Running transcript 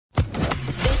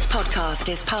podcast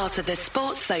is part of the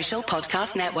Sports Social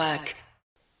Podcast Network.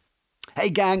 Hey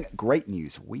gang, great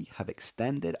news. We have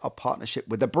extended our partnership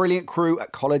with the brilliant crew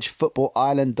at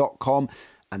collegefootballireland.com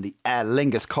and the Aer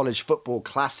Lingus College Football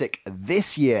Classic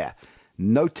this year.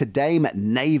 Notre Dame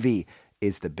Navy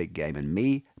is the big game, and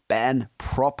me, Ben,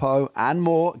 Propo, and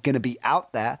more going to be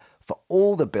out there for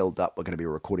all the build-up. We're going to be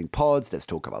recording pods. There's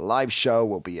talk of a live show.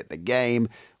 We'll be at the game.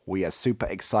 We are super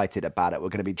excited about it. We're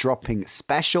going to be dropping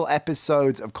special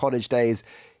episodes of College Days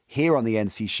here on the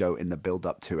NC show in the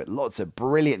build-up to it. Lots of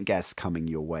brilliant guests coming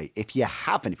your way. If you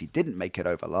didn't make it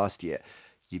over last year,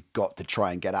 you've got to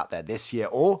try and get out there this year,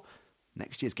 or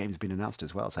next year's game has been announced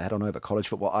as well. So head on over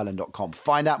collegefootballireland.com.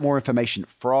 Find out more information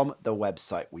from the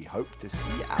website. We hope to see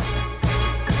you out there.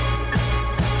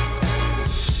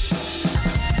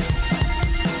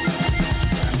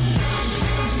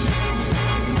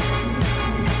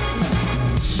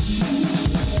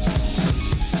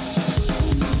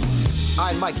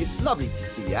 Hi, Mike. It's lovely to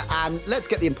see you. And let's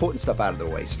get the important stuff out of the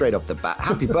way straight off the bat.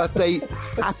 Happy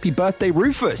birthday,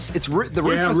 Rufus. It's the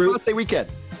Rufus birthday weekend.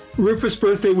 Rufus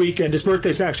birthday weekend. His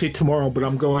birthday's actually tomorrow, but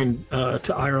I'm going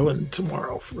to Ireland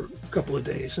tomorrow for a couple of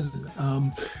days.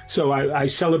 And so I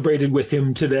celebrated with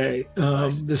him today,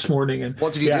 this morning. And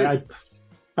what did you do?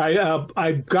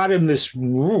 I got him this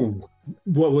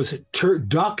what was it,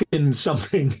 duck and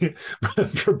something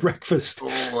for breakfast,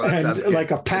 and like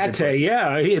a pate.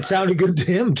 Yeah, it sounded good to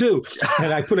him too.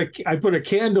 And I put a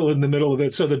candle in the middle of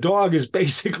it, so the dog is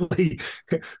basically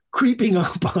creeping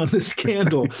up on this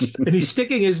candle, and he's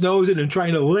sticking his nose in and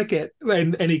trying to lick it,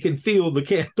 and he can feel the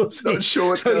candle. Not sure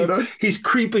what's going on. He's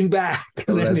creeping back.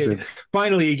 And then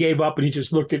finally, he gave up, and he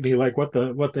just looked at me like, "What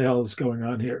the hell is going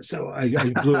on here?" So I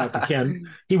blew out the candle.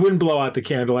 He wouldn't blow out the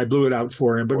candle. I blew it out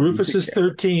for him. But Rufus is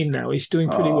 13 now. He's doing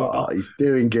pretty well. He's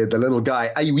doing good, the little guy.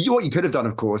 What you could have done,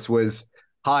 of course, was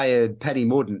hired Penny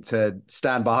Mordaunt to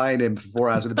stand behind him for 4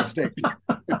 hours with a big stick.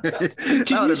 Did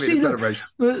you see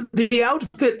the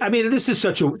outfit? I mean, this is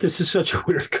such a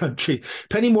weird country.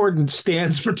 Penny Mordaunt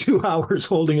stands for 2 hours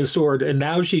holding a sword, and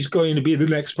now she's going to be the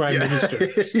next prime minister.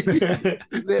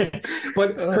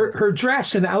 But her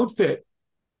dress and outfit.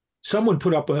 Someone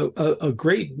put up a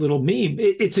great little meme.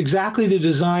 It's exactly the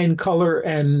design, color,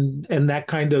 and that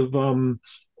kind of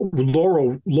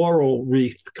laurel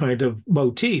wreath kind of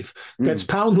motif. That's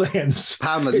Poundland's.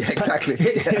 Poundland, exactly.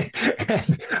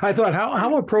 And I thought,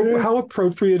 how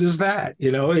appropriate is that?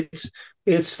 You know,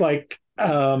 it's like.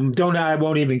 I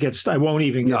won't even get. No,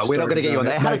 we're not going to get you on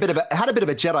there. It had a bit of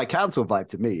a Jedi Council vibe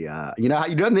to me. You know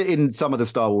in some of the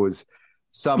Star Wars.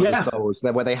 Of the Star Wars,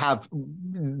 where they have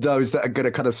those that are going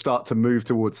to kind of start to move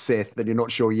towards Sith, and you're not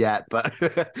sure yet. But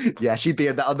yeah, she'd be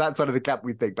on that side of the camp,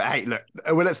 we think. But hey, look,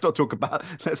 well, let's not talk about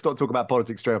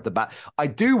politics straight off the bat. I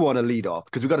do want to lead off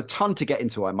because we've got a ton to get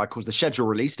into. Michael's the schedule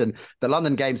released, and the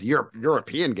London games,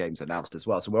 European games announced as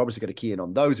well. So we're obviously going to key in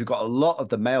on those. We've got a lot of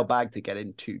the mailbag to get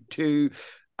into too.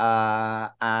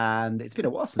 And it's been a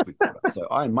while since we've done that. So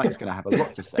Iron Mike's going to have a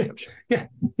lot to say, I'm sure.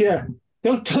 Yeah.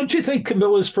 Don't you think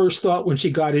Camilla's first thought when she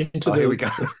got into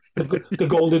the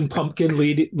golden pumpkin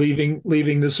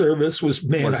leaving the service was,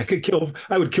 man,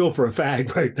 I would kill for a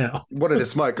fag right now. Wanted a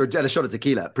smoke or a shot of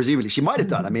tequila, presumably. She might have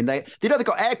done. I mean, they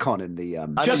got aircon in the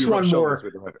just one more.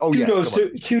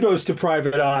 Kudos to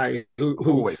Private Eye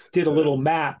who did a little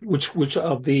map which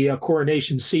of the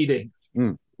coronation seating.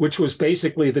 Which was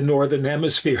basically the Northern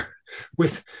Hemisphere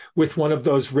with one of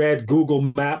those red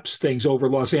Google Maps things over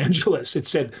Los Angeles. It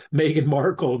said Meghan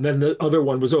Markle, and then the other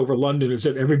one was over London and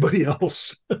said everybody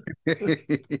else.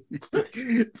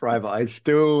 Private Eye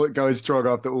still going strong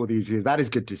after all these years. That is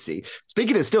good to see.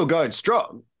 Speaking of still going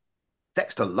strong,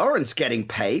 Dexter Lawrence getting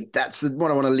paid. That's the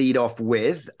one I want to lead off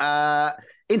with.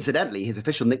 Incidentally, his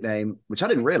official nickname, which I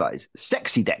didn't realize,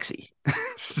 Sexy Dexy.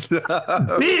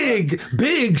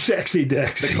 Big Sexy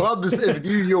Dexy. The clubs of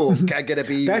New York are going to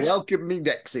be welcoming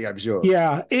Dexy, I'm sure.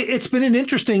 Yeah, it's been an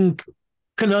interesting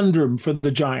conundrum for the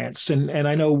Giants. And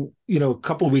I know, a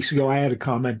couple of weeks ago, I had a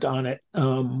comment on it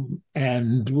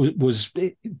and was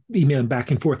emailing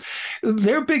back and forth.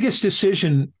 Their biggest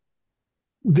decision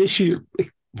this year,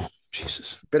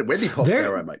 Jesus. Bit of windy pop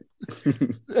there, I might.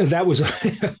 That was...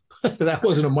 That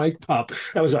wasn't a mic pop.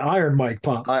 That was an iron mic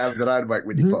pop. I was an iron mic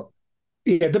windy pop.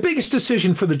 Yeah, the biggest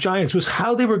decision for the Giants was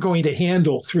how they were going to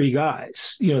handle three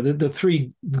guys. The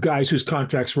three guys whose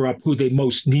contracts were up, who they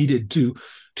most needed to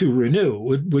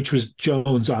renew, which was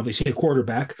Jones, obviously a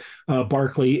quarterback,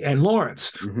 Barkley, and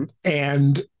Lawrence. Mm-hmm.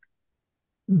 And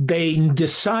they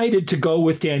decided to go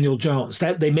with Daniel Jones.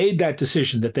 That they made that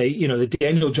decision that that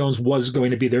Daniel Jones was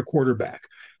going to be their quarterback,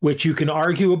 which you can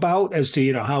argue about as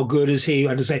to, how good is he,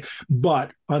 and to say,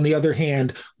 but on the other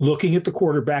hand, looking at the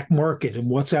quarterback market and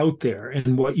what's out there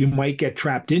and what you might get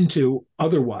trapped into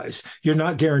otherwise, you're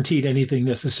not guaranteed anything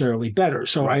necessarily better.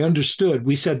 So right. I understood,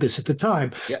 we said this at the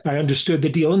time, yep. I understood the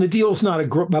deal, and the deal is not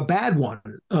a bad one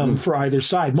for either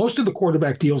side. Most of the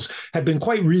quarterback deals have been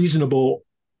quite reasonable.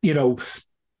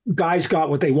 Guys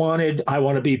got what they wanted. I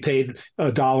want to be paid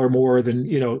 $1 more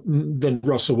than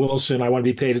Russell Wilson. I want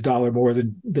to be paid $1 more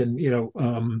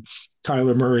than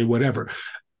Tyler Murray, whatever.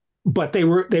 But they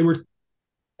were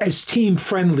as team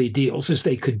friendly deals as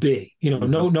they could be.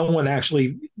 No one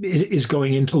actually is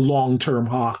going into long-term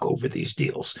hawk over these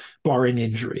deals, barring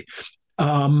injury.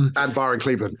 And barring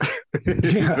Cleveland.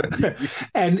 Yeah.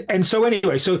 And so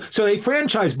anyway, so they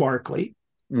franchised Barkley.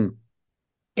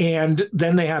 And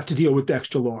then they have to deal with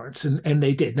Dexter Lawrence, and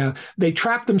they did. Now, they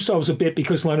trapped themselves a bit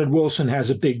because Leonard Wilson has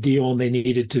a big deal, and they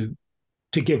needed to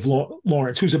give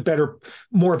Lawrence, who's a better,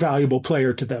 more valuable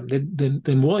player to them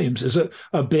than Williams, is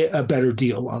a better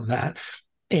deal on that.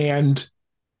 And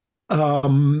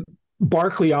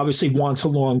Barkley obviously wants a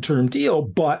long-term deal,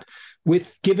 but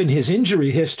given his injury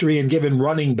history and given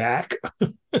running back,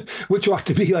 which ought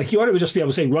to be like, you ought to just be able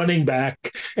to say running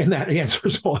back, and that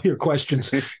answers all your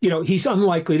questions. He's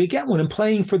unlikely to get one, and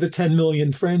playing for the $10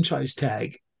 million franchise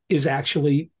tag is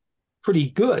actually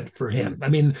pretty good for him. I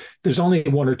mean, there's only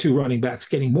one or two running backs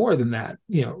getting more than that,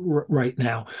 right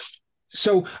now.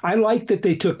 So I like that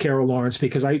they took care of Lawrence,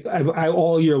 because I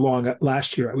all year long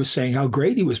last year I was saying how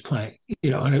great he was playing,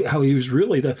 and how he was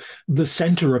really the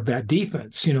center of that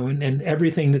defense, and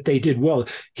everything that they did well.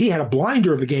 He had a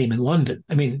blinder of a game in London.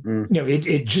 I mean,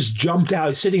 it just jumped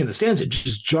out. Sitting in the stands, it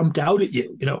just jumped out at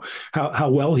you, how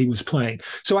well he was playing.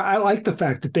 So I like the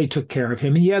fact that they took care of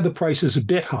him. And yeah, the price is a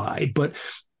bit high, but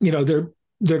they're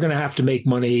going to have to make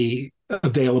money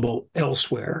available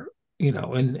elsewhere.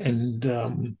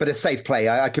 But a safe play.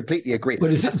 I completely agree. But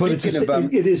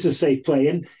it is a safe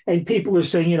play, and people are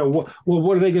saying,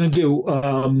 what are they going to do?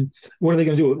 What are they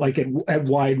going to do, like at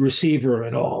wide receiver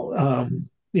and all?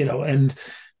 And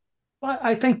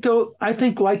I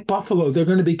think like Buffalo, they're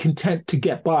going to be content to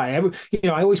get by.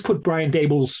 I always put Brian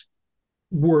Dable's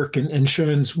work and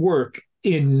Sherman's work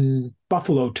in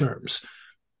Buffalo terms.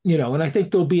 And I think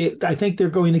they're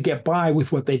going to get by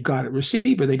with what they've got at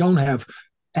receiver. They don't have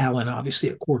Allen, obviously,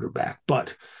 at quarterback,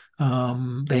 but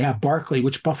they have Barkley,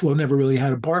 which Buffalo never really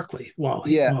had a Barkley while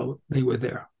they were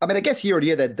there. I mean, I guess year on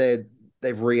year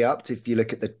they've re-upped. If you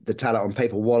look at the talent on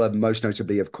paper, Waller most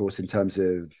notably, of course, in terms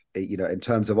of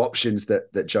options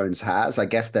that Jones has. I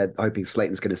guess they're hoping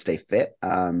Slayton's going to stay fit.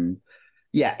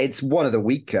 It's one of the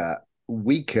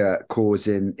weaker cores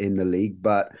in the league,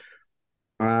 but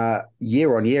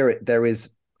year on year there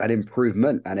is an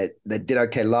improvement, and they did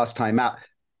okay last time out.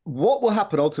 What will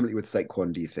happen ultimately with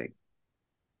Saquon, do you think?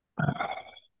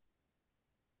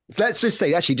 So let's just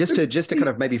say, actually, just to kind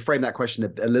of maybe frame that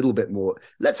question a little bit more.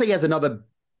 Let's say he has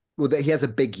he has a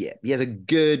big year. He has a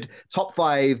good top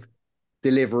 5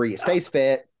 delivery. It stays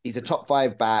fit. He's a top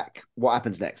 5 back. What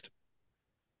happens next?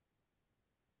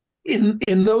 In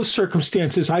those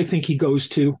circumstances, I think he goes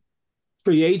to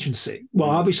free agency. Well,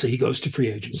 obviously he goes to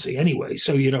free agency anyway.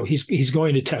 So, he's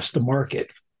going to test the market.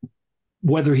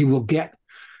 Whether he will get,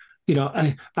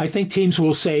 I think teams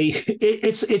will say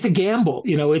it's a gamble.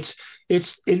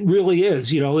 It really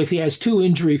is. If he has 2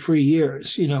 injury-free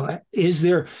years, is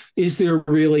there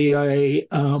really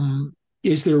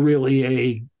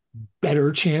a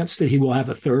better chance that he will have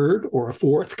a third or a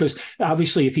fourth? Because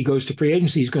obviously, if he goes to free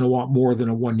agency, he's going to want more than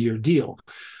a 1-year deal.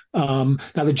 Now,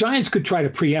 the Giants could try to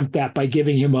preempt that by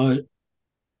giving him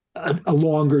a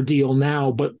longer deal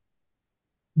now, but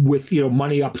with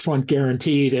money up front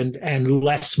guaranteed and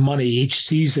less money each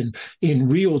season in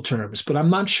real terms. But I'm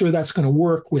not sure that's going to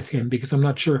work with him, because I'm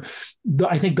not sure.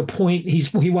 I think the point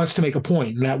he wants to make a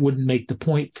point, and that wouldn't make the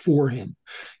point for him.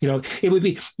 It would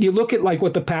be, you look at like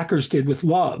what the Packers did with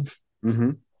Love,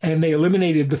 and they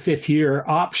eliminated the 5th-year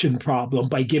option problem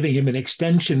by giving him an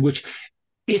extension, which,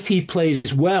 if he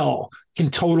plays well, can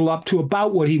total up to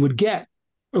about what he would get,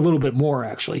 a little bit more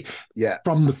actually,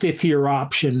 from the 5th-year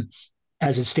option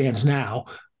as it stands now,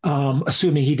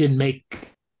 assuming he didn't make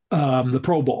the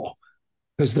Pro Bowl,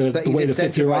 because the way the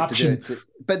 5th-year option.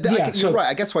 You're right.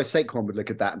 I guess why Saquon would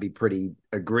look at that and be pretty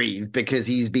aggrieved, because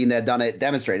he's been there, done it,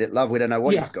 demonstrated it. Love, we don't know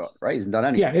what he's got, right? He hasn't done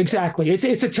anything. Yeah, exactly. It's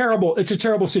a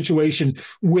terrible situation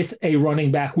with a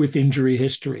running back with injury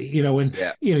history. You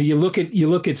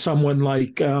look at someone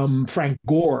like Frank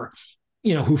Gore,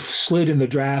 who slid in the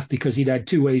draft because he'd had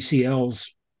 2 ACLs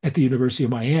at the University of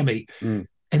Miami. Mm.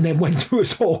 And then went through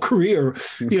his whole career,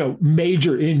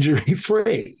 major injury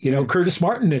free. Curtis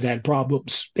Martin had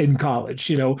problems in college,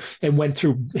 and went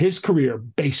through his career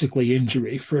basically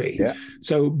injury free. Yeah.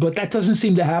 So, but that doesn't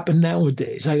seem to happen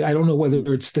nowadays. I don't know whether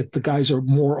it's that the guys are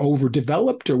more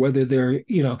overdeveloped or whether they're,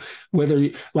 whether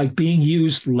like being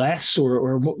used less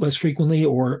or less frequently,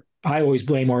 or I always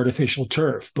blame artificial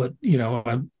turf, but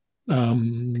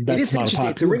it is interesting.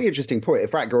 It's a really interesting point.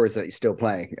 Frank Gore is still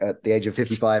playing at the age of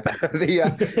 55.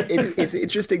 It's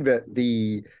interesting that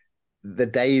the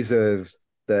days of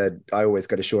I always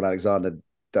go to Sean Alexander,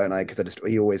 don't I? Because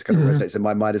he always kind of resonates in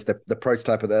my mind as the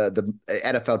prototype of the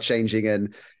NFL changing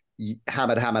and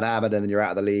hammered, and then you're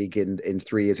out of the league in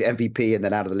 3 years, MVP, and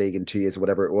then out of the league in 2 years or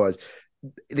whatever it was.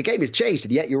 The game has changed,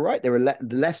 and yet you're right. They're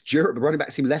less durable. The running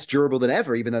backs seem less durable than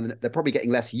ever, even though they're probably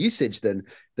getting less usage than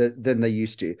they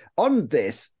used to. On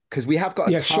this, because we have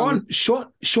got a ton...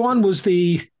 Sean was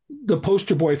the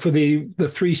poster boy for the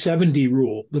 370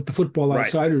 rule that the Football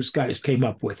Outsiders guys came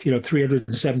up with.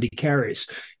 370 carries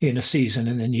in a season,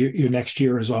 and then your next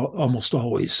year is almost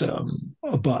always a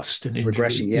bust, an injury,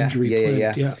 regression. Yeah.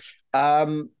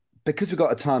 Because we've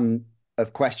got a ton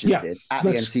of questions in at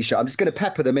the NC show. I'm just going to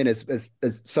pepper them in as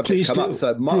subjects come up.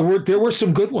 So Mark, there were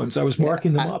some good ones. I was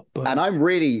marking them up. And I'm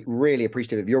really, really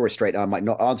appreciative of your restraint. I'm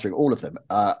not answering all of them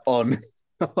on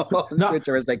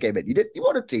Twitter as they came in. You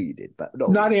wanted to, you did, but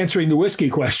not answering the whiskey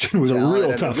question was a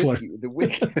real tough one.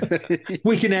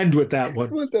 We can end with that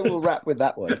one. We'll wrap with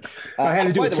that one. I had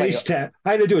to do a taste test.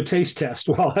 I had to do a taste test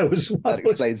while I was. That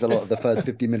explains a lot of the first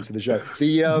 15 minutes of the show.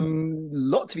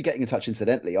 Lots of you getting in touch,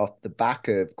 incidentally, off the back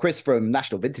of Chris from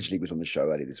National Vintage League was on the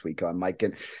show earlier this week. I'm Mike,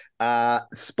 and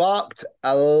sparked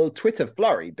a Twitter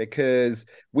flurry because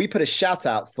we put a shout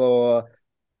out for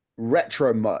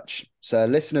retro much. So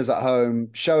listeners at home,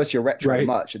 show us your retro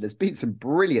much. And there's been some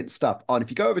brilliant stuff on.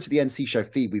 If you go over to the NC Show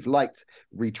feed, we've liked,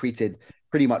 retweeted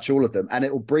pretty much all of them, and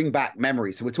it will bring back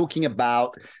memories. So we're talking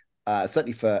about,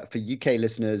 certainly for UK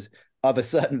listeners of a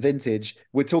certain vintage,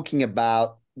 we're talking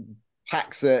about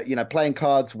packs, playing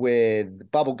cards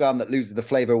with bubble gum that loses the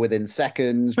flavor within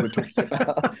seconds. We're talking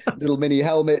about little mini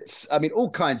helmets. I mean, all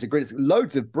kinds of great,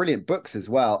 loads of brilliant books as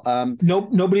well.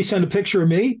 Nobody sent a picture of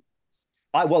me.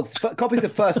 Copies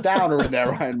of First Down are in there,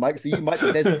 Ryan, Mike. So you might.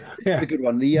 This is a good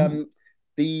one.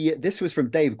 This was from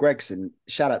Dave Gregson.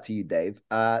 Shout out to you, Dave.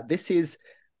 This is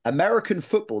American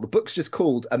Football. The book's just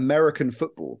called American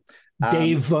Football.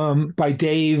 By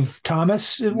Dave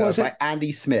Thomas. By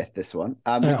Andy Smith. This one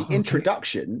with the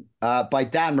introduction by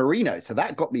Dan Marino. So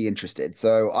that got me interested.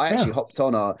 So I actually hopped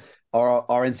on our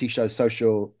NC Show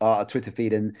social Twitter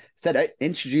feed and said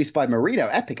introduced by Marino,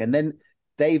 epic. And then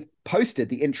Dave posted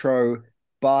the intro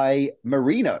by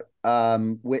Marino,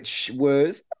 which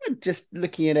was just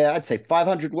looking at it, I'd say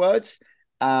 500 words.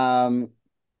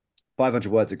 500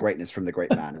 words of greatness from the great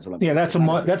man as well. Yeah, that's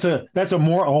a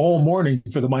whole morning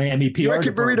for the Miami PR. You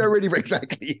reckon Marino really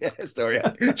exactly? Yeah, sorry, I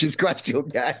just crashed your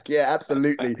gag. Yeah,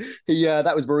 absolutely.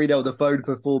 That was Marino on the phone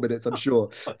for 4 minutes, I'm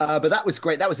sure. But that was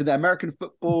great. That was in the American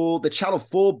Football, the Channel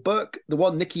 4 book, the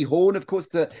one Nicky Horn, of course,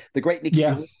 the great Nicky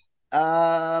Horn.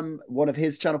 One of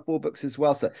his Channel 4 books as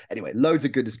well. So anyway, loads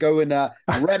of goodness. Go and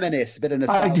reminisce a bit of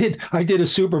nostalgia. I did a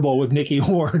Super Bowl with Nicky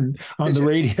Horn on the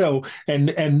radio,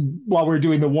 and while we were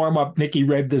doing the warm up, Nicky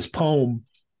read this poem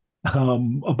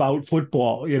about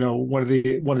football. One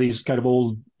of these kind of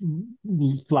old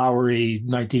flowery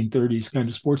 1930s kind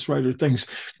of sports writer things.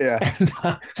 Yeah. And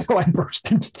so I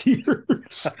burst into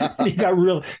tears. he got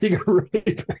really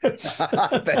pissed.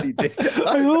 I bet he did.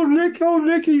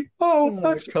 Nicky.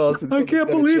 I can't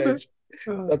believe it.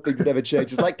 Something's never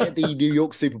changed. It's like at the New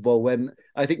York Super Bowl when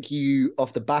I think you,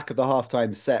 off the back of the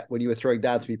halftime set, when you were throwing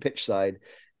down to me pitch side,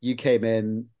 you came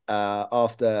in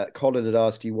after Colin had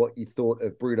asked you what you thought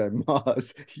of Bruno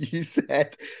Mars. You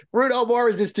said, Bruno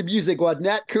Mars is to music what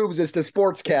Nat Coombs is to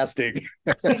sportscasting.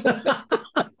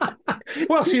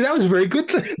 Well, see, that was a very good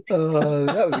thing.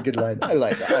 That was a good line. I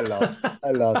like that.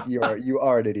 I laughed. You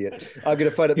are an idiot. I'm going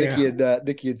to find out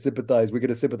Nicky and sympathize. We're going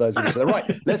to sympathize with each other.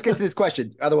 Right, let's get to this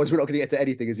question. Otherwise, we're not going to get to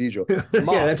anything as usual. Mark,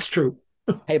 yeah, that's true.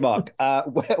 Hey, Mark,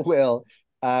 because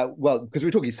we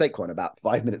were talking Saquon about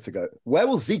 5 minutes ago. Where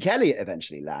will Zeke Elliott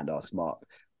eventually land, asked Mark?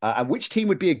 And which team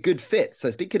would be a good fit?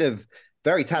 So speaking of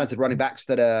very talented running backs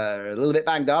that are a little bit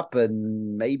banged up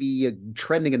and maybe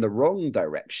trending in the wrong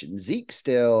direction, Zeke's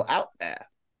still out there.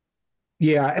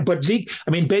 Yeah, but Zeke,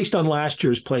 based on last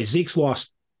year's play, Zeke's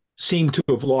seemed to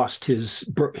have lost his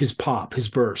pop, his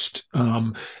burst.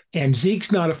 And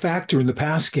Zeke's not a factor in the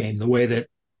pass game the way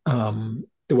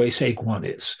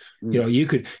Saquon is. You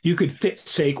could fit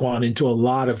Saquon into a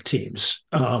lot of teams.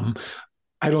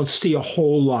 I don't see a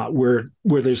whole lot where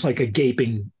there's like a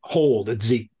gaping hole that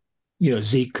Zeke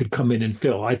could come in and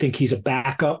fill. I think he's a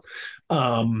backup,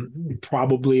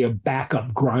 probably a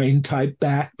backup grind type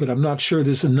back, but I'm not sure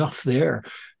there's enough there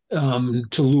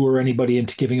to lure anybody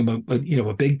into giving him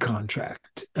a big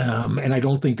contract. And I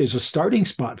don't think there's a starting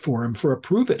spot for him for a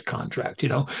prove it contract.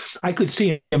 I could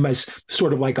see him as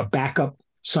sort of like a backup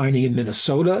signing in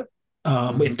Minnesota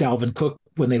if Dalvin Cook,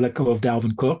 when they let go of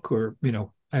Dalvin Cook, or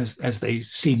as they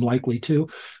seem likely to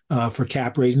for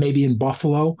cap raise, maybe in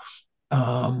Buffalo.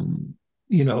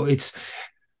 It's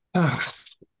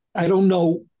I don't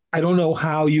know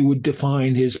how you would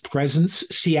define his presence.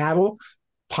 Seattle,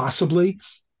 possibly,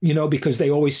 because they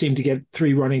always seem to get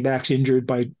 3 running backs injured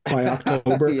by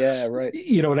October. Yeah, right.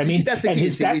 You know what I mean? That's the key.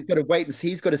 He's got to wait and see.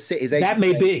 He's got to sit his agent. That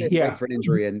may be, wait for an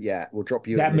injury, and we'll drop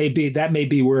you. That may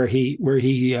be where he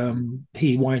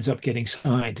winds up getting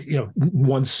signed.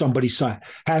 Once somebody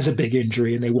has a big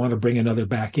injury and they want to bring another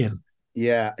back in.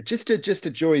 Yeah, just to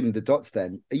join the dots.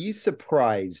 Then, are you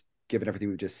surprised, given everything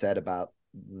we've just said about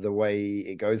the way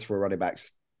it goes for running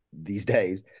backs these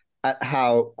days, at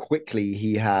how quickly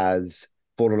he has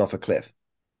fallen off a cliff?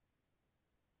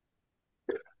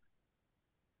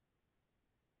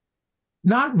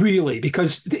 Not really,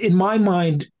 because in my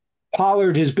mind,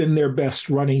 Pollard has been their best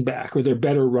running back, or their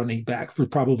better running back, for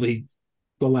probably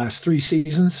the last 3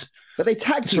 seasons. But they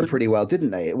tag team pretty well,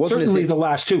 didn't they? It wasn't certainly the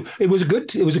last 2. It was a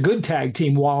good tag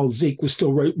team while Zeke was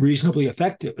still reasonably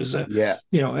effective as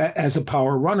a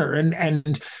power runner.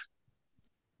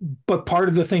 But part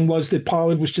of the thing was that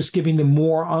Pollard was just giving them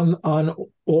more on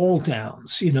all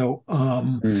downs, and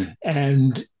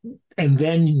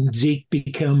then Zeke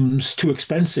becomes too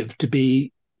expensive to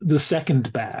be the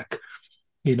second back,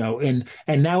 and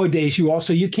nowadays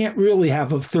you can't really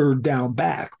have a third down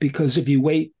back, because if you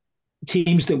wait,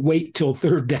 teams that wait till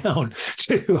third down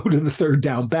to go to the third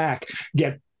down back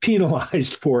get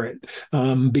penalized for it,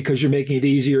 because you're making it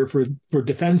easier for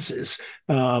defenses,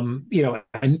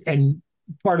 and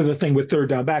part of the thing with third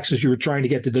down backs is you're trying to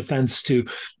get the defense to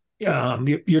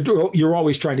you're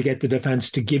always trying to get the defense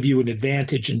to give you an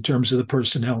advantage in terms of the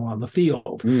personnel on the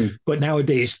field. But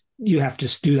nowadays you have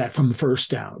to do that from the first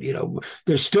down.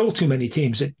 There's still too many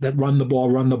teams that run the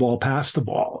ball, pass the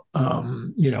ball,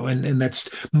 and that's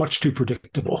much too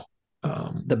predictable.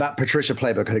 The Matt Patricia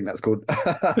playbook, I think that's called.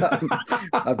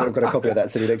 I've got a copy of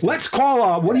that. Let's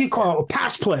call what do you call a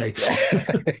pass play?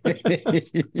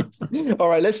 All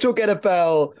right, let's talk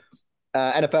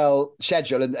NFL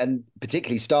schedule and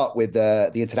particularly start with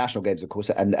the international games, of course,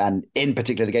 and in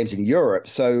particular the games in Europe.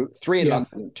 So 3 in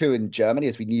London, 2 in Germany,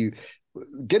 as we knew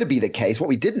going to be the case. What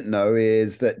we didn't know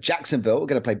is that Jacksonville are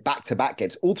going to play back-to-back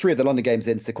games. All 3 of the London games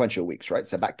in sequential weeks, right?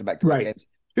 So back-to-back games.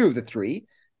 2 of the 3.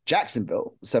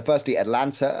 Jacksonville. So firstly,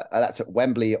 Atlanta, that's at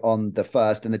Wembley on the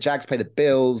 1st, and the Jags play the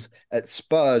Bills at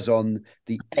Spurs on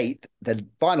the 8th. The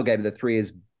final game of the 3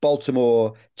 is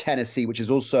Baltimore, Tennessee, which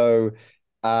is also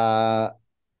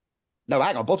no,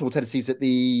 hang on, Baltimore, Tennessee's at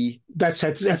the that's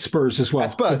Spurs as well.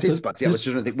 At Spurs, it's Spurs.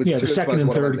 The second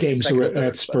and third games are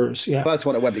at Spurs. Yeah, first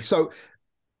one at Wembley. So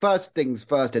first things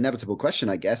first, inevitable question,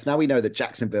 I guess. Now we know that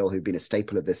Jacksonville, who've been a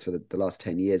staple of this for the last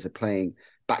 10 years, are playing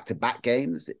back-to-back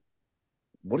games.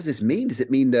 What does this mean? Does it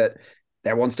mean that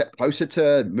they're one step closer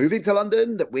to moving to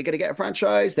London, that we're going to get a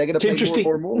franchise? They're going to play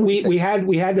more and more? We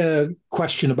had a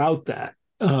question about that.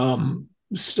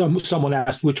 Someone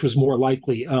asked which was more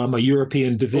likely, a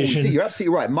European division. You're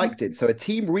absolutely right. Mike did. So a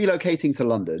team relocating to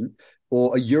London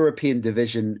or a European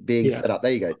division being set up.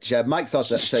 There you go. Mike's asked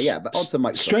that. So but answer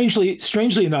Mike's.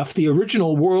 Strangely enough, the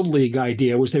original World League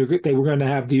idea was they were going to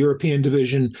have the European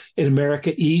division in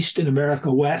America East and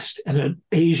America West and an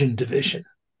Asian division.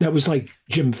 That was like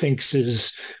Jim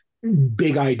Finks's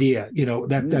big idea.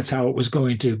 That's how it was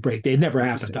going to break. It never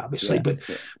happened, obviously, but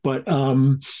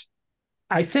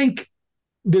I think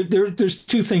there's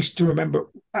 2 things to remember.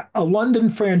 A London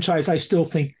franchise, I still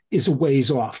think, is a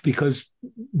ways off, because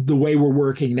the way we're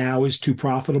working now is too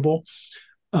profitable,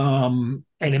 and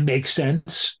it makes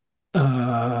sense.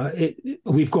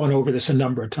 We've gone over this a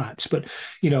number of times, but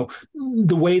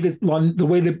the way the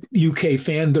UK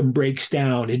fandom breaks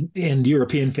down and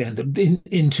European fandom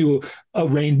into a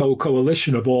rainbow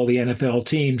coalition of all the NFL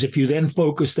teams. If you then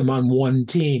focus them on one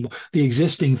team, the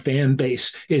existing fan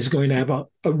base is going to have a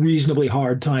reasonably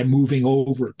hard time moving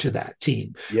over to that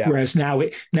team. Yeah. Whereas now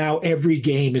every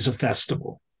game is a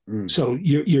festival. So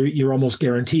you're almost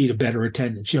guaranteed a better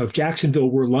attendance. If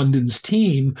Jacksonville were London's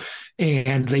team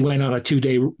and they went on a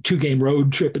 2-game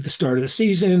road trip at the start of the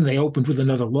season, they opened with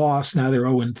another loss. Now they're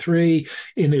 0-3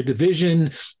 in their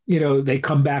division. They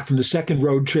come back from the second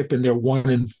road trip and they're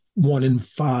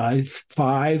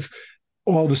 1-5.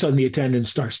 all of a sudden the attendance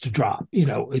starts to drop.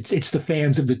 It's the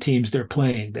fans of the teams they're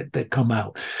playing that come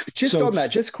out. Just on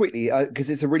that, just quickly, because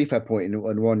it's a really fair point,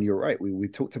 and one, you're right,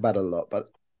 we've talked about it a lot,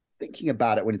 but thinking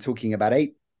about it when you're talking about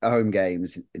 8 home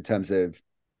games in terms of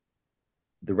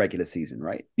the regular season,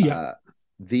 right? Yeah.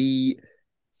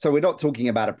 So we're not talking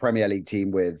about a Premier League team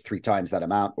with 3 times that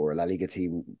amount, or a La Liga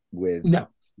team with,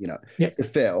 to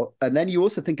fill. And then you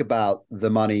also think about the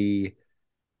money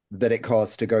that it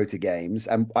costs to go to games.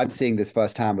 And I'm seeing this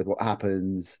firsthand with what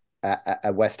happens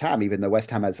at West Ham, even though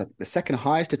West Ham has the second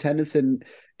highest attendance in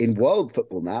world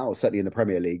football now, or certainly in the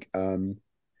Premier League,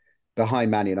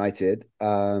 behind Man United.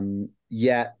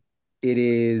 Yet it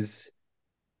is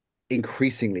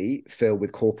increasingly filled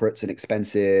with corporates and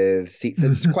expensive seats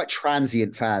and quite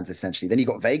transient fans, essentially. Then you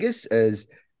got Vegas as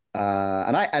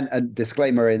and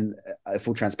disclaimer in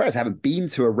full transparency, I haven't been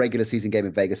to a regular season game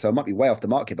in Vegas, so I might be way off the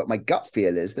market, but my gut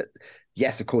feel is that,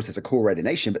 yes, of course, there's a core Raider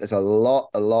Nation, but there's a lot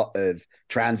of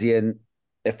transient,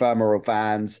 ephemeral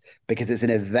fans because it's an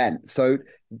event. So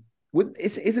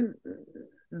isn't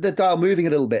the dial moving a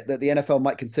little bit that the NFL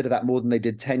might consider that more than they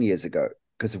did 10 years ago?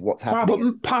 Because of what's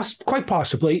happening, quite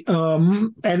possibly,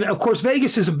 and of course,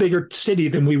 Vegas is a bigger city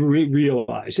than we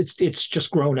realize. It's just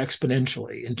grown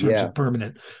exponentially in terms of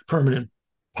permanent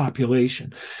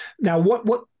population. Now,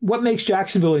 what makes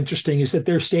Jacksonville interesting is that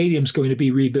their stadium's going to be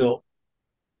rebuilt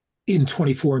in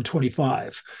 24 and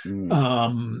 25,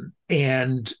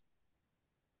 and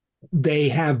they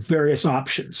have various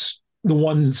options. The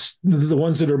ones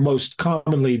that are most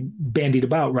commonly bandied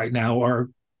about right now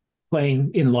are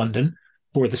playing in London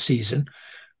for the season,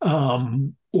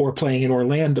 or playing in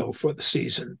Orlando for the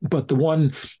season. But the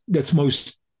one that's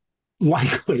most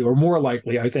likely, or more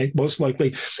likely, I think, most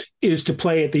likely, is to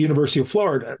play at the University of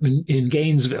Florida in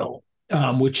Gainesville,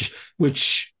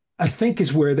 which I think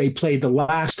is where they played the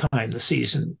last time the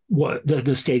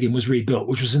stadium was rebuilt,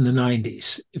 which was in the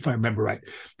 90s, if I remember right.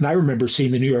 And I remember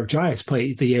seeing the New York Giants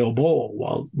play the Yale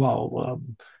Bowl while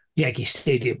Yankee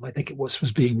Stadium, I think it was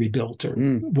being rebuilt or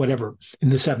whatever in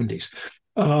the 70s.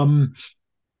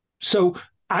 So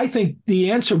I think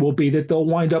the answer will be that they'll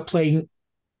wind up playing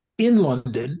in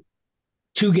London,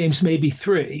 2 games, maybe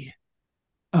 3.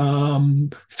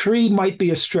 3 might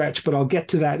be a stretch, but I'll get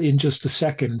to that in just a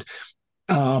second.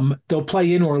 They'll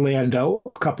play in Orlando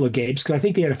a couple of games because I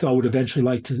think the NFL would eventually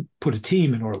like to put a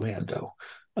team in Orlando.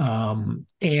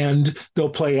 And they'll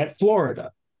play at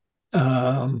Florida,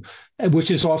 which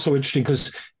is also interesting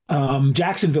because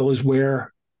Jacksonville is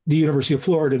where the University of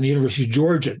Florida and the University of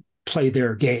Georgia play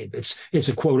their game. It's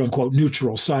a quote unquote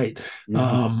neutral site,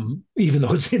 even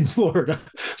though it's in Florida,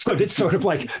 but it's sort of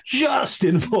like just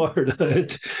in Florida.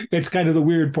 It's kind of the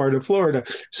weird part of Florida.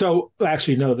 So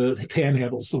actually, no, the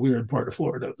Panhandle's the weird part of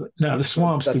Florida. But no, the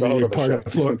swamp's the weird part of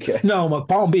Florida. Okay. No,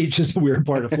 Palm Beach is the weird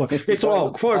part of Florida. It's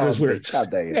all Florida's weird.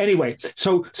 Anyway,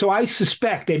 so I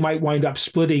suspect they might wind up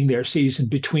splitting their season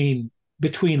between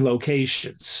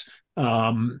locations.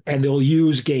 And they'll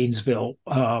use Gainesville,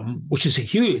 which is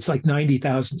it's like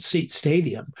 90,000 seat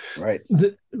stadium. Right.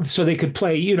 So they could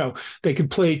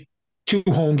play, 2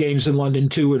 home games in London,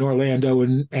 2 in Orlando,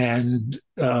 and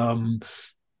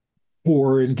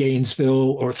 4 in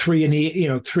Gainesville, or 3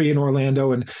 in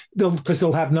Orlando, and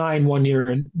they'll have 9 one year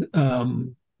and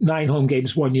 9 home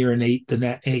games one year and 8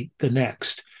 the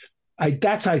next.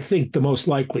 That's, I think, the most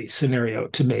likely scenario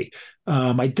to me.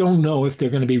 I don't know if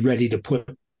they're going to be ready to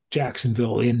put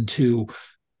Jacksonville into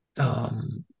a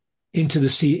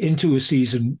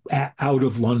season out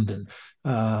of London,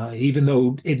 even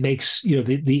though it makes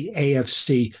the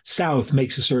AFC South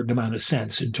makes a certain amount of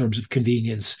sense in terms of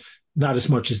convenience, not as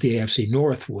much as the AFC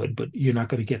North would, but you're not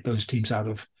going to get those teams out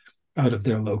of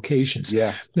their locations.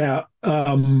 Yeah. Now,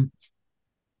 the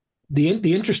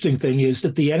interesting thing is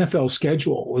that the NFL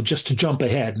schedule, just to jump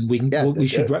ahead, and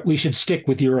we should stick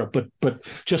with Europe, but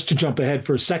just to jump ahead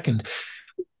for a second.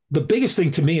 The biggest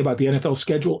thing to me about the NFL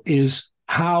schedule is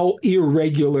how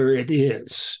irregular it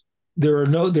is.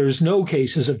 There's no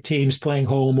cases of teams playing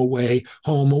home, away,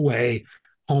 home, away,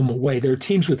 home, away. There are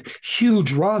teams with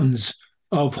huge runs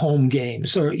of home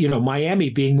games, or, Miami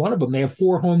being one of them. They have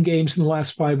 4 home games in the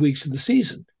last 5 weeks of the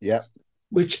season. Yeah.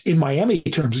 Which in Miami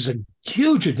terms is a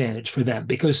huge advantage for them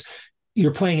because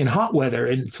you're playing in hot weather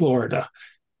in Florida,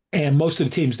 and most of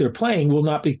the teams they're playing will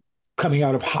not be coming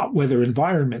out of hot weather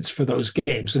environments for those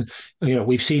games. And,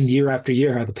 we've seen year after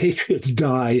year how the Patriots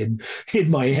die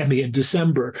in Miami in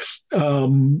December.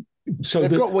 So they've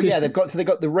got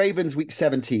the Ravens week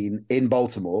 17 in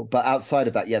Baltimore, but outside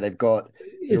of that, they've got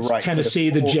It's right. Tennessee,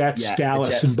 the Jets,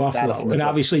 Dallas, and Buffalo. Dallas and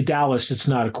obviously Dallas, it's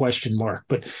not a question mark,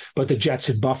 but the Jets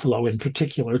and Buffalo in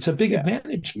particular, it's a big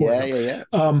advantage for them.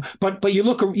 Yeah. But you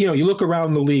look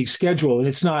around the league schedule, and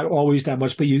it's not always that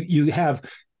much, but you have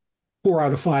 4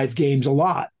 out of 5 games a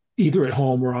lot, either at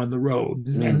home or on the road.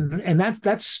 And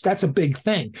that's a big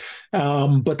thing.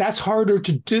 But that's harder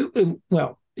to do.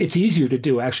 Well, it's easier to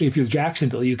do actually. If you're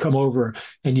Jacksonville, you come over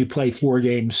and you play 4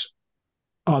 games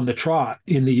on the trot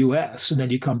in the US, and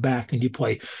then you come back and you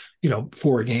play,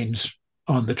 4 games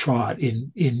on the trot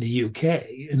in the UK.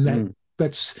 And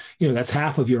that's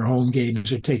half of your home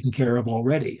games are taken care of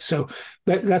already. So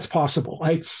that's possible.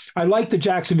 I like the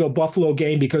Jacksonville Buffalo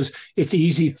game because it's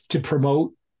easy to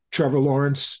promote Trevor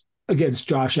Lawrence against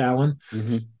Josh Allen.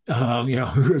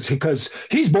 Because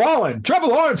he's balling. Trevor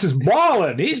Lawrence is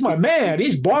balling. He's my man.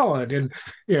 He's balling, and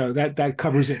that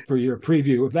covers it for your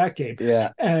preview of that game.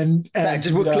 Yeah, and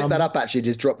we'll clip that up. Actually,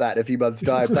 just drop that in a few months'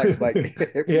 time. Thanks, Mike.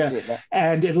 That.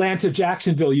 And Atlanta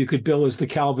Jacksonville, you could bill as the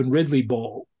Calvin Ridley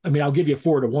Bowl. I mean, I'll give you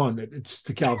 4-1 that it's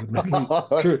the Calvin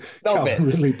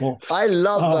Ridley Bowl. I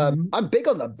love. I'm big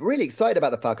on them. Really excited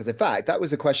about the Falcons. In fact, that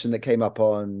was a question that came up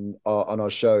on our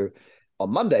show on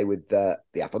Monday with the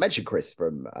aforementioned Chris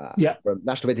from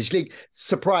National Vintage League.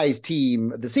 Surprise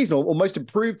team of the season, or most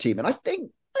improved team, and I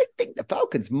think the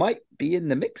Falcons might be in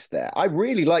the mix there. I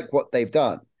really like what they've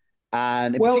done,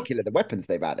 and in particular the weapons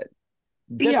they've added.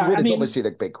 Desmond Ridder's obviously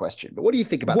the big question, but what do you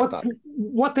think about the Falcons?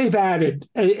 What they've added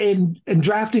in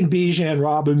drafting Bijan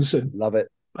Robinson? Love it.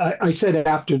 I said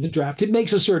after the draft, it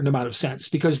makes a certain amount of sense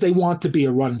because they want to be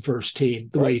a run first team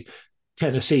the way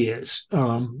Tennessee is,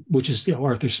 which is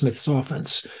Arthur Smith's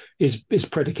offense is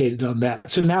predicated on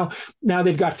that. So now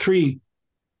they've got 3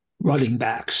 running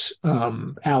backs: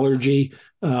 Allergy,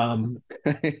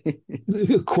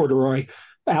 Corduroy,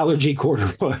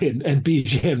 and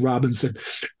Bijan Robinson.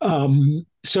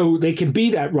 So they can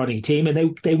be that running team,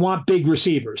 and they want big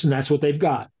receivers, and that's what they've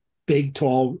got. Big,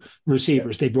 tall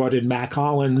receivers. They brought in Mac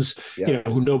Hollins,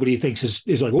 who nobody thinks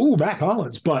is like, oh, Mac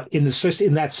Hollins, but in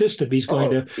that system, he's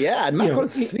going to. Yeah, and Mac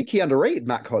Hollins is sneaky underrated.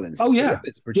 Mac Hollins. Oh yeah.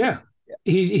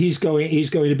 He's going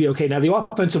to be okay. Now the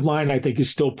offensive line, I think, is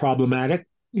still problematic.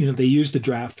 They used the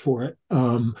draft for it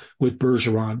with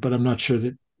Bergeron, but I'm not sure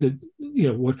that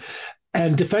what.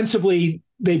 And defensively,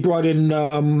 they brought in.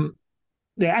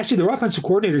 Their offensive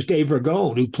coordinator is Dave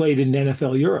Ragone, who played in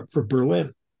NFL Europe for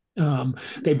Berlin.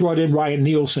 They brought in Ryan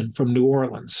Nielsen from New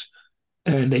Orleans,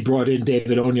 and they brought in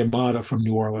David Onyemata from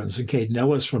New Orleans and Caden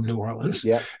Ellis from New Orleans.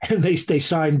 Yeah, and they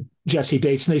signed Jesse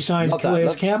Bates, and they signed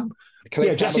Calais Campbell.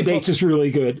 Jesse Bates is really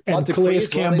good, and Calais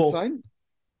Campbell.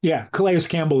 Yeah, Calais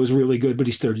Campbell is really good, but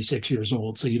he's 36 years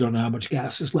old, so you don't know how much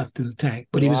gas is left in the tank.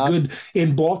 But he was good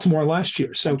in Baltimore last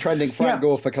year. So I'm trending Frank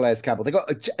Gore for Calais Campbell. They got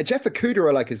Jeff Okudah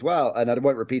I like as well, and I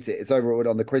won't repeat it. It's over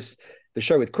on the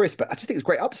show with Chris, but I just think it's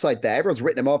great upside there. Everyone's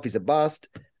written him off. He's a bust.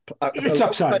 It's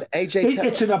upside.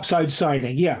 It's an upside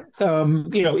signing. Yeah.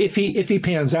 If he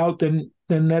pans out, then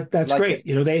that's like great.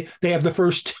 They have the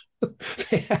first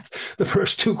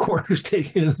 2 quarters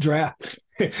taken in the draft.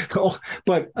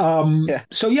 But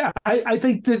I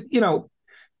think that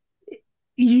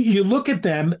you look at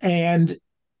them and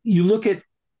you look at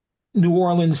New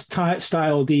Orleans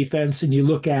style defense, and you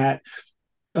look at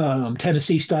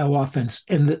Tennessee style offense,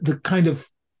 and the kind of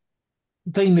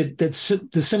thing that's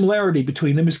the similarity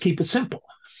between them is keep it simple.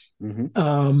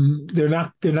 Mm-hmm.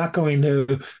 They're not going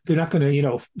to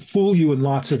fool you in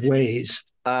lots of ways.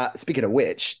 Speaking of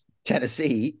which,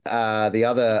 Tennessee, the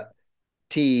other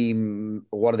team,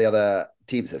 one of the other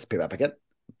teams, let's pick that up again.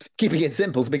 Keeping it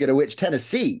simple, speaking of which,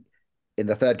 Tennessee in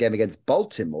the 3rd game against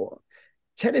Baltimore.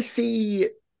 Tennessee,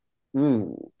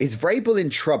 is Vrabel in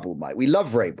trouble, Mike? We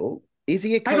love Vrabel. Is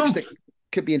he a coach that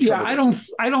could be in trouble? Yeah,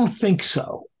 I don't think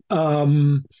so.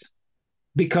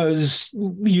 Because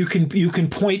you can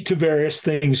point to various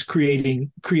things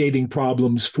creating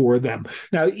problems for them.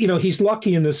 Now, he's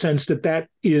lucky in the sense that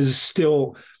is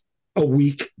still a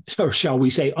weak, or shall we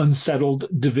say, unsettled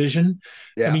division.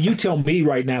 Yeah. I mean, you tell me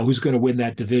right now who's going to win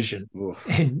that division,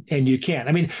 and you can't.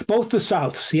 I mean, both the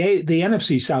Souths, the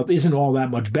NFC South isn't all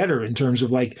that much better in terms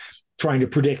of like trying to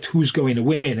predict who's going to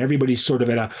win. Everybody's sort of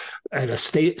at a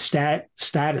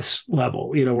status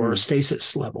level, or a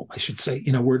stasis level, I should say.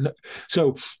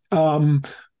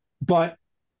 But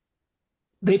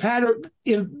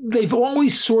they've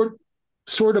always sort of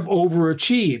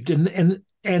overachieved,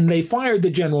 and they fired the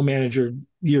general manager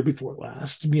year before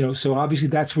last, so obviously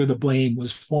that's where the blame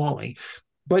was falling.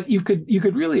 But you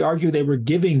could really argue they were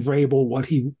giving Vrabel what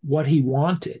he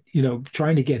wanted,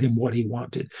 trying to get him what he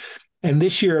wanted. And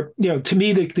this year, to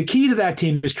me, the key to that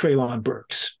team is Treylon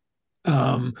Burks.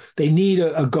 They need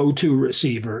a go-to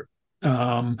receiver.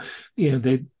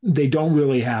 They don't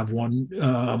really have one.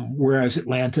 Whereas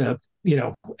Atlanta,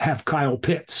 have Kyle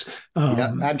Pitts,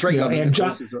 and Drake London,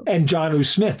 and Jonnu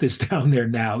Smith is down there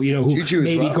now. Who Juju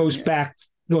maybe well. goes back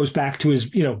to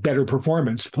his better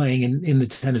performance playing in the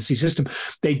Tennessee system.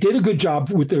 They did a good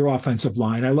job with their offensive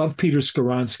line. I love Peter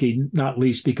Skoronski, not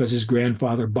least because his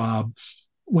grandfather Bob,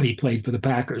 when he played for the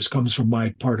Packers, comes from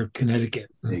my part of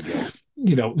Connecticut. There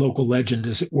you go. Local legend,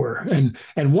 as it were, and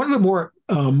one of the more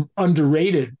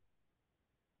underrated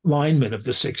linemen of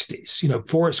the 60s.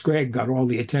 Forrest Gregg got all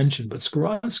the attention, but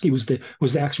Skoronski was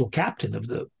the actual captain of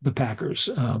the Packers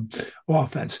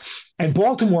offense. And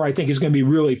Baltimore, I think, is going to be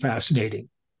really fascinating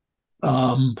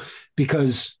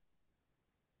because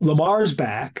Lamar's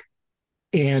back,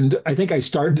 and I think I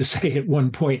started to say at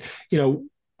one point,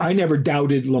 I never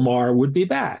doubted Lamar would be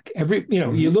back.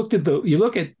 You look at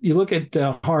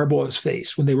Harbaugh's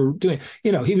face when they were doing,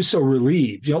 he was so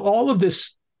relieved. All of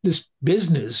this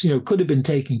business, could have been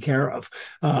taken care of,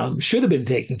 should have been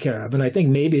taken care of. And I think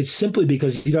maybe it's simply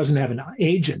because he doesn't have an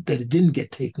agent that it didn't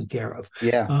get taken care of.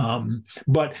 Yeah.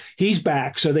 But he's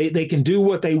back, so they can do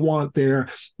what they want there.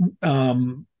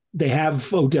 They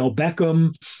have Odell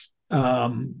Beckham.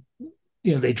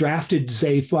 They drafted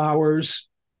Zay Flowers.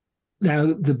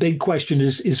 Now, the big question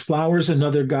is Flowers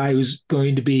another guy who's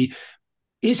going to be,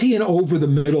 is he an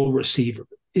over-the-middle receiver?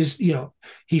 He's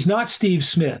not Steve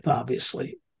Smith,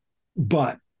 obviously,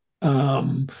 but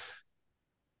some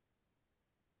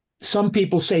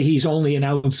people say he's only an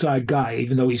outside guy,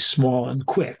 even though he's small and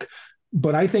quick.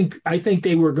 But I think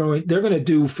they're going to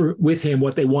do with him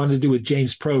what they wanted to do with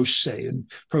James Proche, say,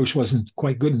 and Proche wasn't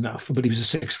quite good enough, but he was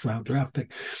a 6th-round draft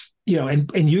pick,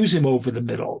 and use him over the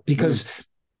middle because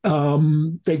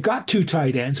they've got 2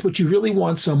 tight ends, but you really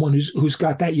want someone who's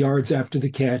got that yards after the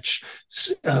catch,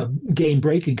 game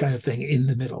breaking kind of thing in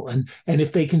the middle. And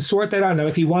if they can sort that out, now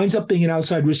if he winds up being an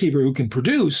outside receiver who can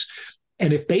produce,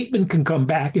 and if Bateman can come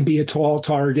back and be a tall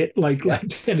target like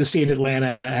Tennessee and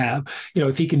Atlanta have,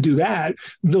 if he can do that,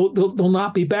 they'll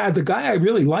not be bad. The guy I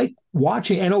really like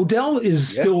watching, and Odell is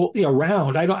still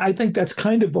around. I think that's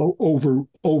kind of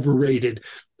overrated.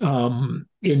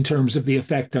 In terms of the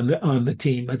effect on the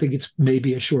team. I think it's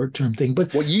maybe a short-term thing.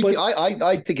 But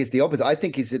I think it's the opposite. I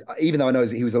think even though I know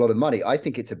he was a lot of money, I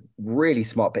think it's a really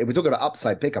smart pick. If we're talking about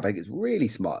upside pickup, I think it's really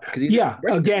smart because he's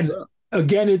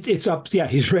Again, it's up. Yeah,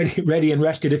 he's ready and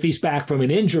rested if he's back from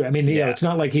an injury. I mean, it's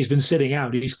not like he's been sitting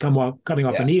out. He's coming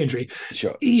off a knee injury.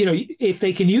 Sure. If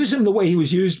they can use him the way he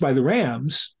was used by the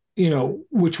Rams,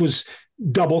 which was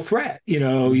double threat,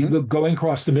 going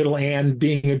across the middle and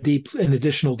being an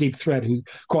additional deep threat who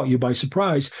caught you by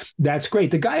surprise. That's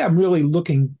great. The guy I'm really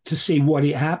looking to see what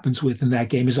he happens with in that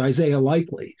game is Isaiah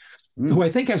Likely, who I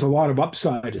think has a lot of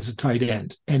upside as a tight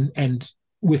end. And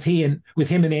with him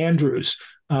and Andrews,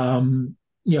 2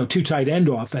 tight end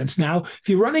offense. Now, if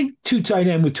you're running 2 tight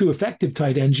end with 2 effective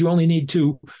tight ends, you only need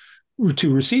two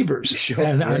receivers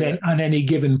on any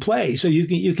given play. So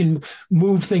you can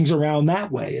move things around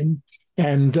that way.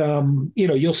 And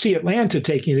you'll see Atlanta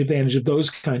taking advantage of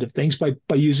those kind of things by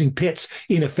using Pitts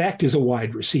in effect as a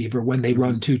wide receiver when they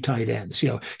run 2 tight ends.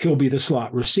 He'll be the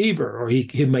slot receiver, or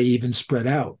he may even spread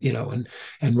out, and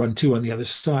run 2 on the other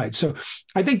side. So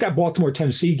I think that Baltimore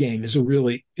Tennessee game is a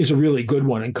really good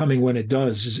one, and coming when it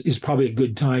does is probably a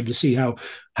good time to see how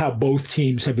both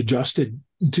teams have adjusted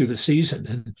to the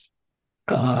season.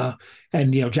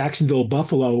 And Jacksonville,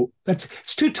 Buffalo,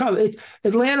 it's too tough.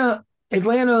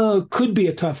 Atlanta could be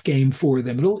a tough game for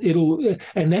them.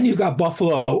 And then you've got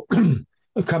Buffalo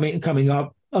coming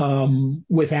up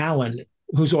with Allen,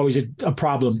 who's always a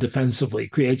problem defensively,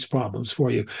 creates problems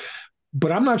for you.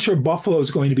 But I'm not sure Buffalo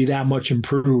is going to be that much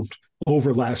improved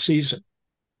over last season.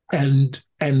 And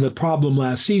the problem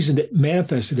last season that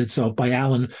manifested itself by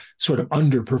Allen sort of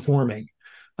underperforming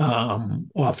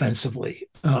offensively,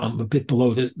 a bit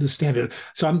below the standard.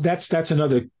 So that's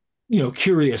another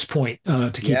curious point to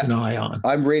keep an eye on.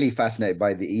 I'm really fascinated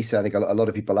by the East. I think a lot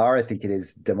of people are. I think it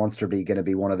is demonstrably going to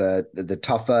be one of the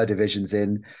tougher divisions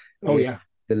in the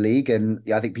league. And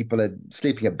I think people are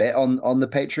sleeping a bit on the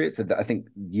Patriots. I think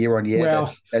year on year,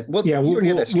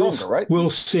 they're stronger, right? We'll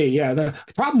see. Yeah. The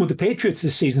problem with the Patriots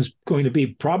this season is going to be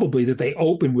probably that they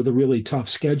open with a really tough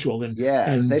schedule. And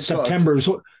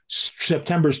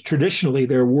September's traditionally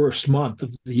their worst month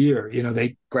of the year.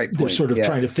 They're sort of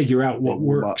trying to figure out what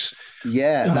works.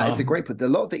 Yeah, that is a great point. A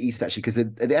lot of the East, actually, because the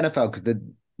NFL, because the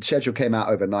schedule came out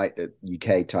overnight at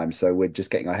UK time, so we're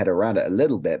just getting our head around it a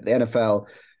little bit. The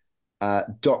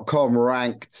NFL.com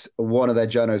ranked, one of their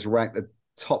journals ranked the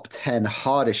top 10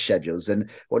 hardest schedules. And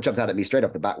what jumped out at me straight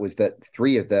off the bat was that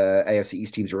 3 of the AFC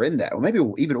East teams were in there, or maybe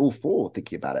even all 4,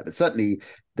 thinking about it. But certainly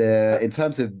in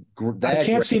terms of I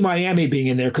can't see Miami being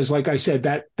in there because, like I said,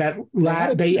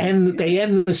 they end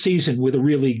the season with a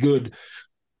really good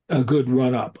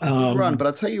run up. Run, but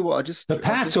I'll tell you what, the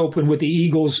Pats open with the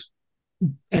Eagles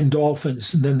and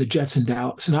Dolphins, and then the Jets and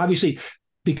Dallas, and obviously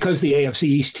because the AFC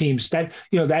East teams that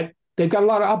they've got a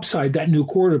lot of upside. That new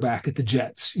quarterback at the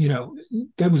Jets,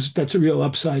 that's a real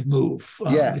upside move.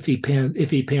 If he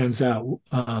pans out,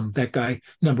 that guy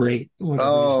number 8.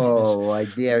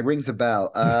 It rings a bell.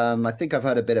 I think I've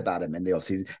heard a bit about him in the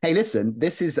offseason. Hey, listen,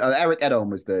 this is Eric Edholm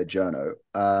was the journo.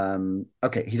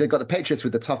 Okay, he's got the Patriots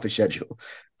with the toughest schedule.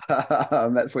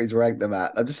 That's what he's ranked them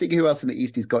at. I'm just thinking who else in the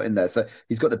East he's got in there. So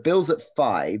he's got the Bills at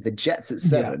 5, the Jets at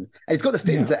 7, and he's got the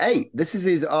Fins at 8. This is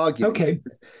his argument. Okay.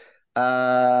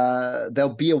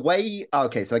 There'll be a way.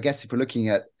 Okay, so I guess if we're looking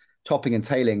at topping and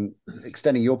tailing,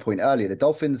 extending your point earlier, the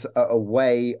Dolphins are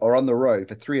away or on the road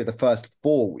for 3 of the first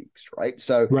 4 weeks, right?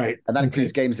 So, right, and that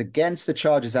includes games against the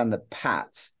Chargers and the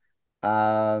Pats.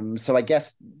 So I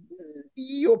guess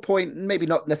your point, maybe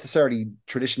not necessarily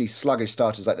traditionally sluggish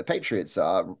starters like the Patriots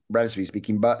are, relatively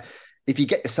speaking, but if you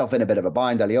get yourself in a bit of a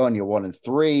bind early on, you're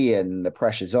 1-3 and the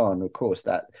pressure's on, of course,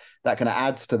 that kind of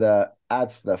adds to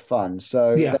the fun.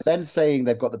 So they're then saying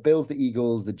they've got the Bills, the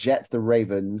Eagles, the Jets, the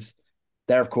Ravens.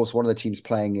 They're, of course, one of the teams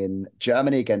playing in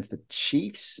Germany against the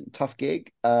Chiefs. Tough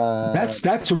gig.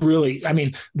 That's really, I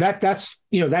mean, that's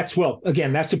a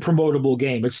promotable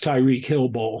game. It's Tyreek Hill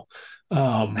Bowl.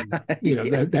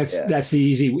 That's the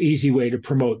easy way to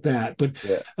promote that. But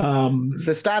so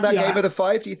standout game of the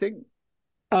 5, do you think?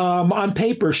 On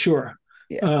paper, sure.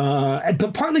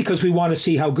 But partly because we want to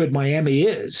see how good Miami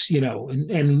is,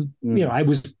 I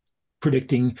was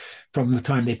predicting from the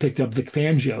time they picked up Vic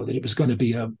Fangio that it was going to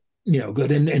be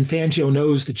good. And Fangio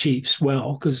knows the Chiefs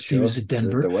well because he was at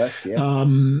Denver. The West,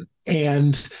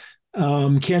 and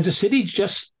Kansas City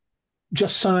just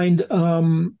signed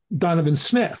Donovan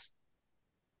Smith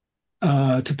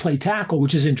to play tackle,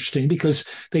 which is interesting because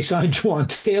they signed Juwan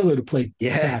Taylor to play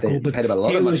tackle, but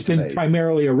Taylor's been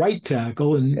primarily a right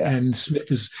tackle, and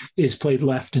Smith is played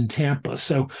left in Tampa.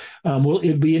 So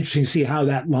it'll be interesting to see how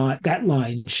that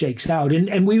line shakes out,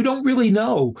 and we don't really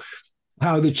know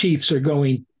how the Chiefs are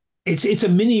going. It's a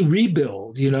mini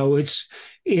rebuild,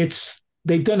 it's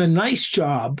they've done a nice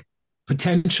job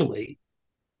potentially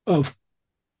of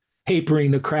papering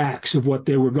the cracks of what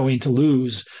they were going to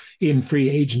lose in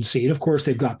free agency. And of course,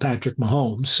 they've got Patrick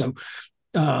Mahomes. So,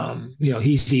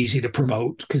 he's easy to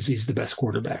promote because he's the best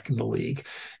quarterback in the league.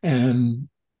 And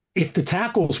if the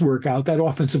tackles work out, that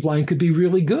offensive line could be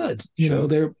really good.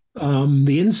 They're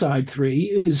the inside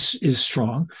 3 is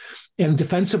strong. And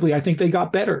defensively, I think they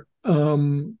got better,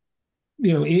 in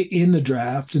the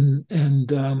draft.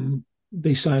 And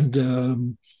they signed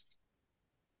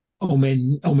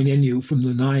Omenenu from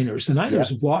the Niners. The Niners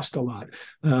have lost a lot,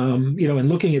 and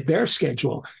looking at their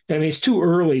schedule, I mean, it's too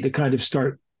early to kind of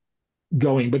start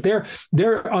going, but they're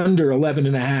under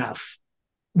 11.5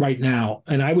 right now,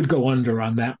 and I would go under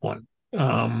on that one.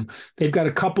 They've got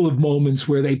a couple of moments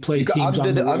where they play teams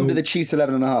under the Chiefs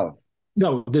 11.5.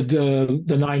 No,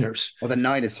 the Niners. Oh, the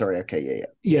Niners. Sorry. Okay.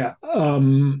 Yeah.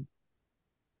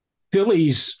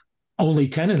 Philly's only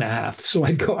 10.5. So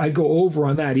I'd go over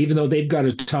on that, even though they've got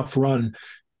a tough run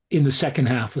in the second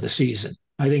half of the season.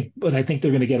 I think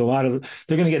they're going to get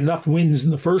they're going to get enough wins in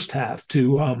the first half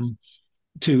to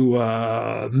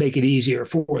make it easier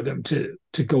for them to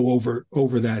go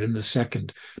over that in the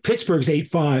second. Pittsburgh's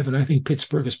 8-5, and I think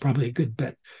Pittsburgh is probably a good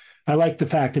bet. I like the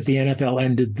fact that the NFL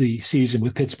ended the season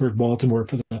with Pittsburgh-Baltimore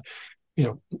for the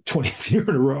 20th year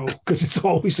in a row, because it's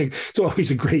always a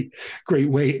great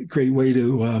way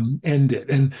to end it.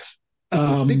 And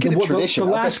speaking of tradition,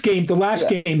 the last game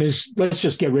is, let's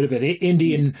just get rid of it.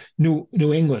 Indy and New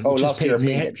England, which is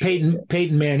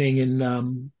Peyton Manning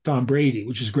and Tom Brady,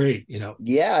 which is great.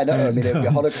 Yeah, I know. And, I mean, it'd be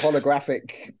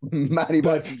holographic Manny.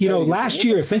 But last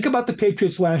year, think about the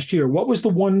Patriots last year. What was the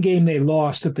one game they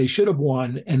lost that they should have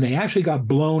won, and they actually got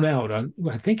blown out on?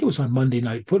 I think it was on Monday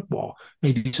Night Football,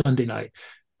 maybe Sunday night,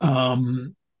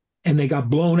 and they got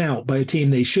blown out by a team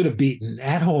they should have beaten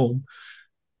at home.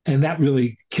 And that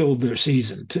really killed their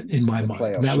season, in my mind.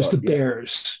 And that was the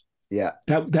Bears. Yeah.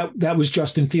 That was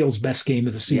Justin Fields' best game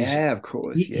of the season. Yeah, of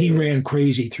course. He ran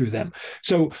crazy through them.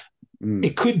 So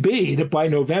it could be that by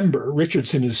November,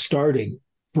 Richardson is starting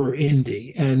for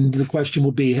Indy. And the question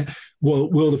will be,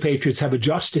 will the Patriots have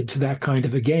adjusted to that kind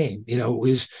of a game?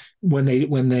 Is when they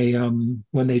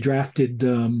drafted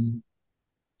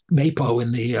Mapo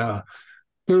in the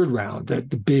third round,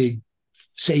 that the big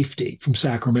safety from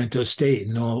Sacramento State,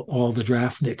 and all the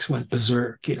draftniks went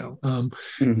berserk,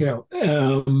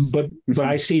 but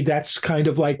I see that's kind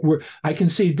of like I can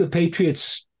see the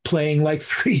Patriots playing like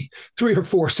three or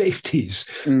four safeties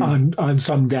on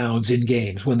some downs in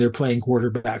games when they're playing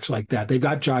quarterbacks like that. They've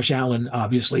got Josh Allen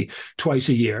obviously twice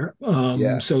a year,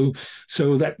 so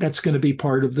that's going to be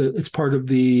part of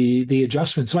the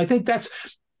adjustment. So I think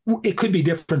it could be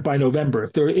different by November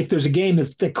if there's a game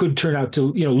that could turn out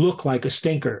to look like a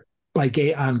stinker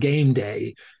on game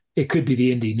day. It could be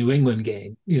the Indy New England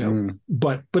game,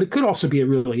 but it could also be a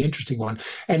really interesting one.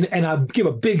 And I'll give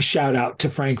a big shout out to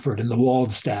Frankfurt and the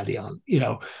Walled Stadion.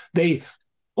 They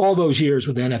all those years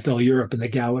with NFL Europe and the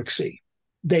Galaxy,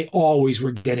 they always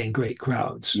were getting great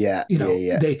crowds.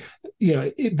 They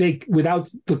without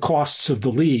the costs of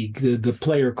the league, the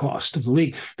player cost of the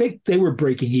league, they were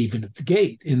breaking even at the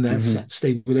gate in that sense.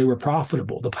 They were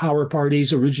profitable. The power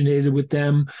parties originated with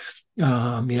them.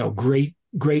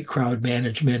 Great crowd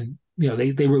management.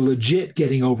 They were legit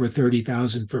getting over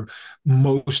 30,000 for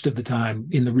most of the time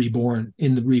in the reborn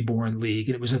league,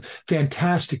 and it was a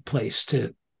fantastic place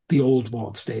the old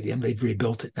Walled Stadium. They've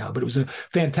rebuilt it now, but it was a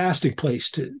fantastic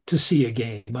place to see a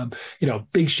game.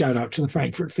 Big shout out to the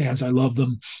Frankfurt fans. I love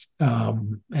them. I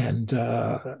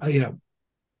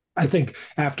think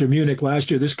after Munich last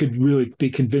year, this could really be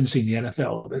convincing the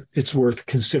NFL that it's worth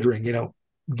considering,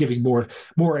 giving more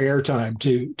airtime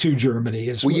to Germany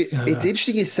as well. It's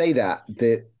interesting you say that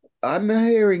I'm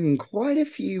hearing quite a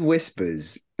few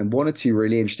whispers and one or two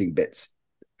really interesting bits.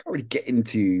 Can't really get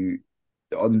into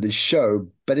on the show,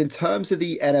 but in terms of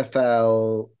the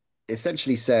NFL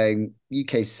essentially saying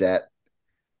UK set,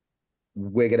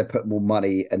 we're going to put more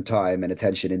money and time and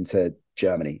attention into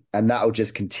Germany, and that'll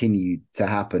just continue to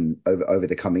happen over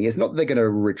the coming years. Not that they're going to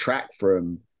retract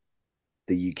from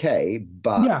the UK,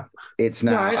 but it's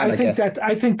now. No, I think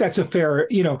that's a fair.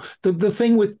 The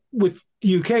thing with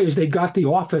the UK is they got the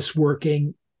office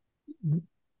working.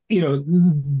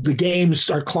 The games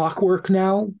are clockwork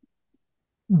now.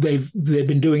 They've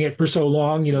been doing it for so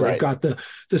long. They've got the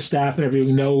staff and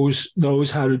everything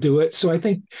knows how to do it. So I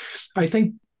think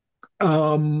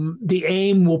the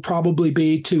aim will probably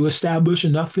be to establish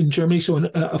enough in Germany so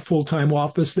a full-time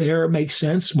office there makes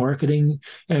sense, marketing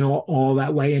and all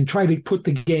that way, and try to put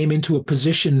the game into a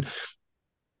position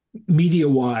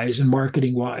media-wise and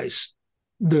marketing-wise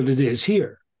that it is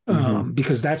here,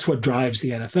 because that's what drives the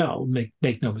NFL.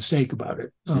 Make no mistake about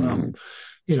it.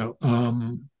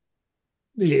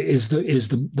 Is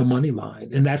the money line,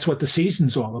 and that's what the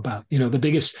season's all about. The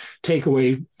biggest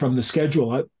takeaway from the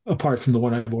schedule, apart from the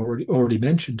one I've already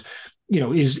mentioned,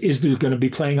 is they're going to be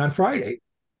playing on Friday,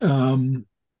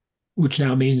 which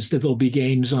now means that there'll be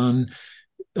games on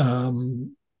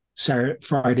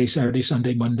Friday, Saturday,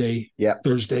 Sunday, Monday,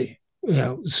 Thursday.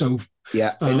 Inevitable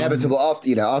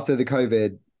after the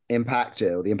COVID impact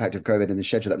or the impact of COVID in the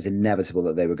schedule, that was inevitable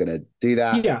that they were going to do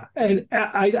that. Yeah, and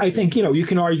I think you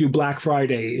can argue Black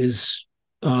Friday is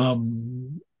a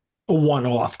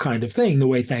one-off kind of thing, the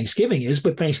way Thanksgiving is,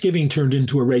 but Thanksgiving turned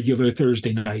into a regular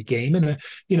Thursday night game, and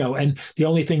and the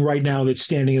only thing right now that's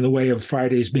standing in the way of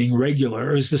Fridays being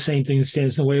regular is the same thing that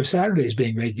stands in the way of Saturdays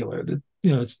being regular.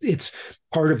 It's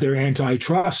part of their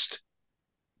antitrust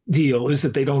deal is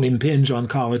that they don't impinge on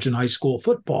college and high school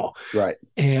football, right?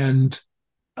 And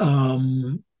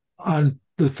on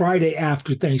the Friday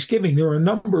after Thanksgiving, there are a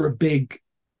number of big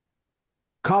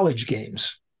college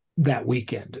games that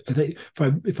weekend. If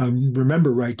I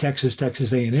remember right,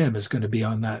 Texas A&M is going to be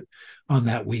on that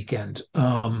weekend.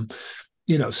 So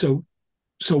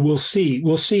we'll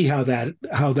see how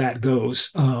that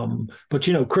goes.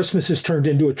 But Christmas has turned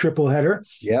into a triple header.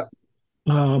 Yep.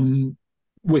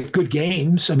 With good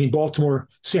games. I mean, Baltimore,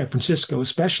 San Francisco,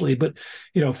 especially, but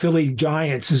Philly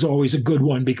Giants is always a good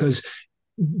one because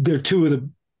they're two of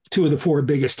the four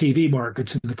biggest TV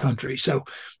markets in the country. So,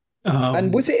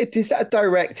 and is that a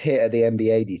direct hit at the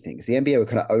NBA? Do you think? Because the NBA were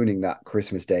kind of owning that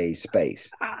Christmas Day space.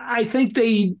 I think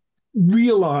they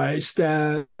realized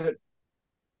that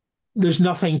there's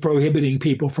nothing prohibiting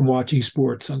people from watching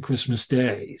sports on Christmas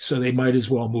Day, so they might as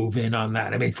well move in on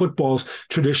that. I mean, football's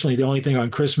traditionally the only thing on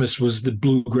Christmas was the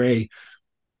blue-gray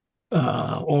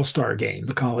All-Star game,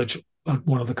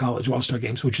 one of the college All-Star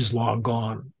games, which is long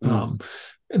gone.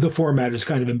 The format is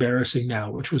kind of embarrassing now,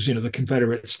 which was the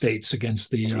Confederate States against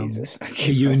the Union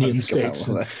States.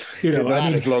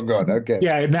 That is long gone. Okay.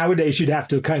 Yeah, nowadays you'd have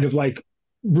to kind of like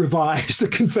revise the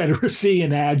Confederacy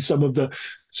and add some of the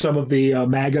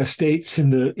MAGA states in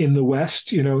the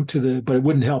West, but it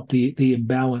wouldn't help the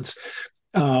imbalance.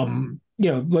 But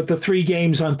the three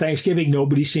games on Thanksgiving,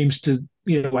 nobody seems to,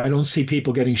 I don't see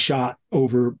people getting shot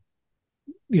over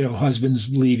husbands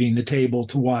leaving the table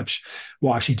to watch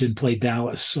Washington play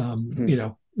Dallas,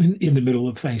 in the middle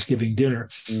of Thanksgiving dinner.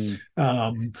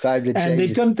 And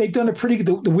they've done a pretty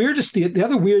good, the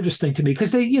other weirdest thing to me,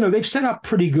 because they've set up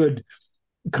pretty good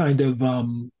kind of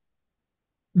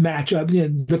matchup.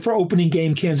 The opening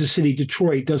game, Kansas City,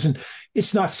 Detroit,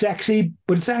 it's not sexy,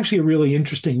 but it's actually a really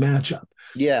interesting matchup.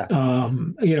 Yeah.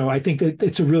 I think that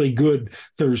it's a really good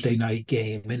Thursday night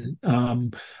game.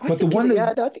 And but the one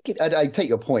I take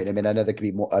your point. I mean, I know there could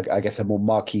be more, I guess, a more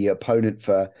marquee opponent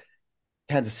for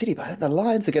Kansas City, but the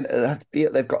Lions are going to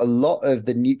they've got a lot of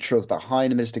the neutrals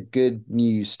behind them. It's just a good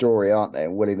news story, aren't they?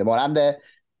 And winning them on, and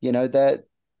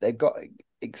they've got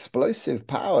explosive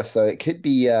power, so it could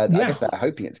be. I guess they're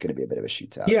hoping it's going to be a bit of a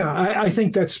shootout. Yeah, I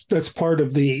think that's part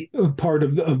of the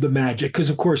magic, because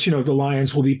of course the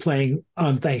Lions will be playing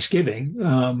on Thanksgiving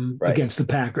against the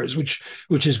Packers, which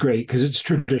is great because it's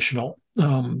traditional.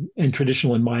 And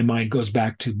traditional in my mind goes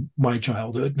back to my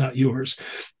childhood, not yours.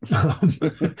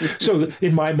 So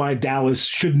in my mind, Dallas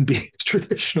shouldn't be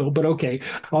traditional, but okay,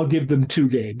 I'll give them 2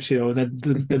 games, and then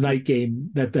the night game,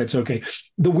 that's okay.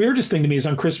 The weirdest thing to me is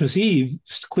on Christmas Eve,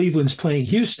 Cleveland's playing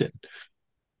Houston,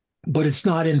 but it's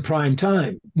not in prime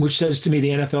time, which says to me the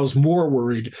NFL's more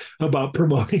worried about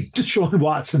promoting Deshaun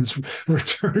Watson's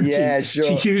return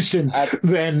to Houston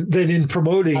than in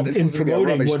promoting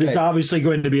what is obviously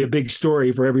going to be a big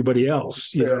story for everybody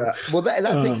else. Well, that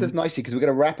takes us nicely, because we're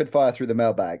going to rapid fire through the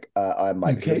mailbag, Mike. Okay. So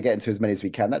we're going to get into as many as we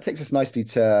can. That takes us nicely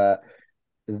to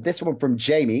this one from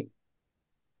Jamie.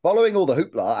 Following all the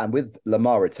hoopla and with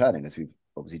Lamar returning, as we've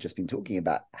obviously just been talking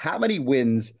about, how many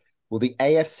wins will the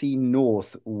AFC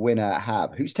North winner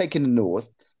have? Who's taken the North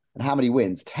and how many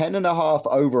wins? 10.5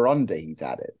 over under he's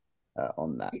added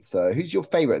on that. So who's your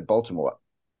favorite? Baltimore.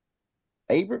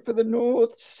 Favorite for the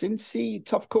North? Cincy?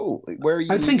 Tough call. Where are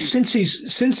you? I think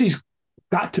Cincy's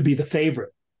got to be the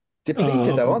favorite.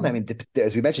 Depleted though, aren't they? I mean,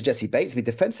 as we mentioned, Jesse Bates,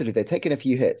 defensively, they've taken a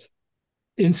few hits.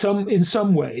 In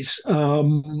some ways.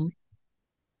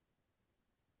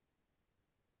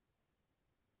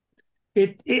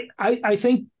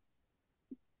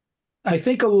 I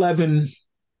think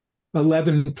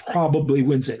 11 probably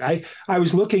wins it. I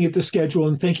was looking at the schedule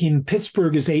and thinking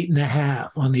Pittsburgh is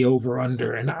 8.5 on the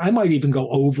over-under, and I might even go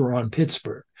over on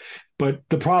Pittsburgh. But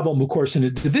the problem, of course, in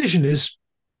a division is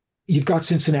you've got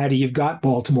Cincinnati, you've got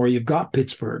Baltimore, you've got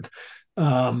Pittsburgh.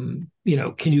 Can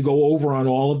you go over on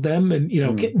all of them? And,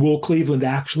 will Cleveland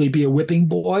actually be a whipping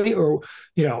boy, or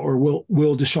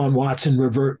will Deshaun Watson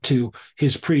revert to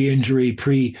his pre-injury,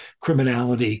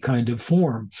 pre-criminality kind of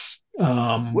form?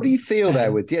 What do you feel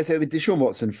there with Deshaun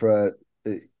Watson for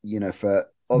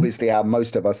obviously how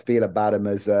most of us feel about him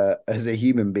as a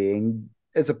human being,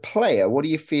 as a player? What do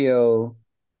you feel?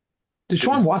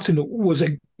 Deshaun Watson was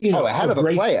a hell of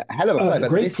a player, a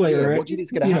great player. What do you think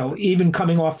is going to happen? Even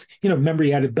coming off, remember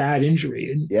he had a bad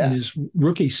injury in his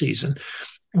rookie season.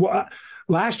 Well,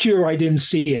 last year I didn't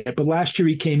see it, but last year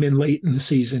he came in late in the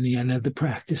season. He ended the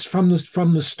practice from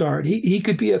the start. He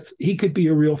could be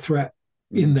a real threat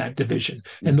in that division.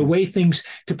 And the way things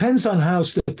depends on how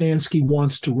Stefanski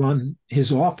wants to run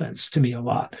his offense, to me, a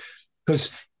lot,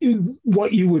 because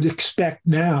what you would expect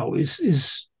now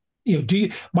is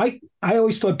Mike, I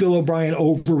always thought Bill O'Brien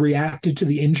overreacted to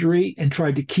the injury and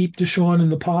tried to keep Deshaun in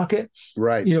the pocket.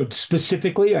 Right.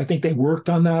 Specifically, I think they worked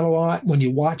on that a lot. When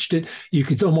you watched it, you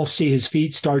could almost see his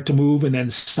feet start to move and then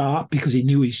stop because he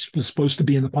knew he was supposed to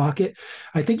be in the pocket.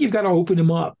 I think you've got to open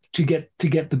him up to get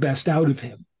the best out of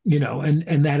him.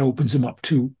 And that opens him up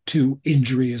to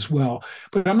injury as well.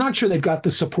 But I'm not sure they've got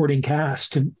the supporting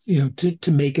cast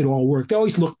to make it all work. They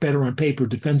always look better on paper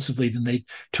defensively than they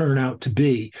turn out to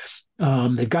be.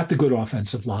 They've got the good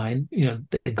offensive line.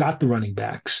 They've got the running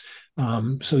backs.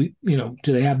 So do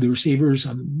they have the receivers?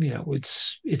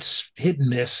 It's hit and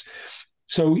miss.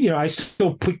 So I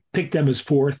still pick them as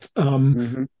fourth.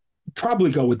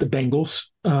 Probably go with the Bengals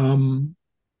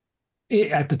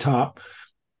at the top.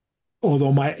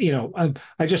 Although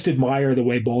I just admire the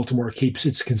way Baltimore keeps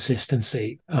its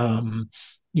consistency.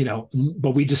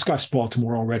 But we discussed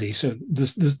Baltimore already, so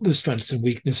the strengths and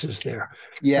weaknesses there.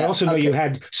 Yeah. I also know you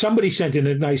had somebody sent in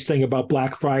a nice thing about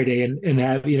Black Friday and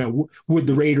have would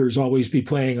the Raiders always be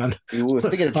playing on?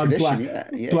 Speaking of tradition,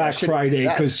 Black Friday.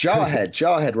 That's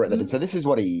Jarhead wrote that in. So this is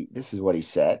what he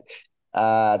said.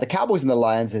 The Cowboys and the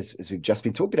Lions, as we've just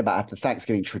been talking about, have the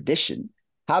Thanksgiving tradition.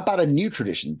 How about a new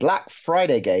tradition? Black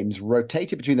Friday games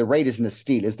rotated between the Raiders and the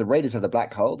Steelers. The Raiders have the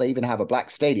black hole. They even have a black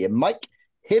stadium. Mike,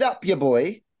 hit up your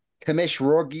boy, Kamish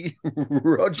Roger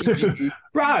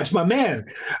Raj, my man.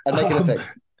 And make it a thing.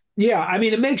 Yeah, I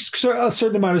mean, it makes a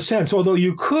certain amount of sense, although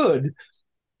you could,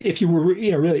 if you were,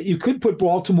 really, you could put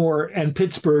Baltimore and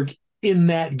Pittsburgh in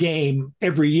that game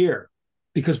every year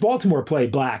because Baltimore play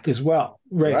black as well.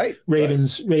 Right.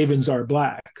 Ravens are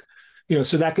black.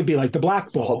 So that could be like the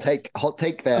Black Bowl. Hot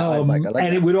take there, Mike. I like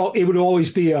and that. it would always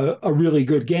be a really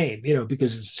good game,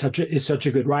 because it's such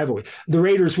a good rivalry. The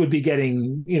Raiders would be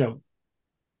getting,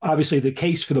 obviously the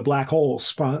case for the black hole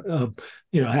spot.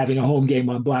 Having a home game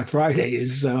on Black Friday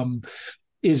is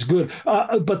good.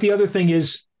 But the other thing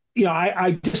is,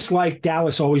 I dislike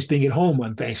Dallas always being at home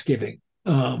on Thanksgiving.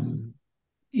 And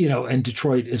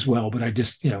Detroit as well, but I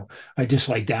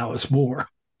dislike Dallas more.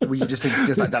 Well, you just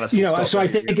like Dallas. So I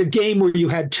think a game where you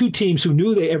had two teams who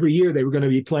knew every year they were going to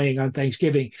be playing on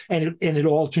Thanksgiving, and it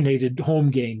alternated home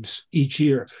games each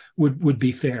year would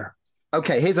be fair.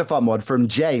 Okay, here's a fun one from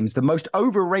James. The most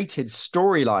overrated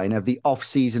storyline of the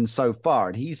off-season so far.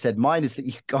 And he said, mine is that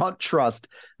you can't trust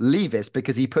Levis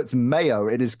because he puts mayo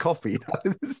in his coffee. That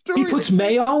was the story. He puts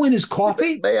mayo in his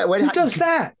coffee? Who does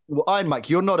that? Well, Iron Mike,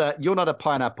 you're not a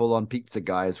pineapple on pizza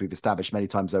guy, as we've established many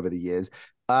times over the years.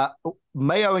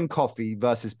 Mayo in coffee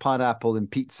versus pineapple in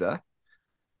pizza.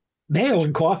 Mayo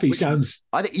and coffee sounds,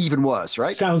 I think, even worse,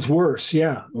 right? Sounds worse,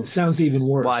 yeah. It sounds even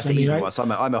worse. Well, I say even worse.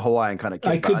 I'm a Hawaiian kind of kid.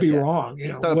 I could be wrong.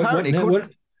 So apparently,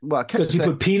 does he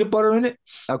put peanut butter in it?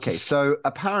 Okay, so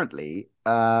apparently,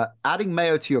 adding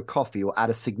mayo to your coffee will add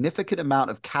a significant amount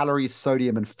of calories,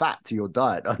 sodium, and fat to your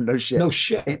diet. Oh, no shit. No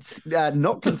shit. It's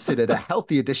not considered a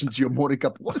healthy addition to your morning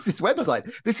cup. What is this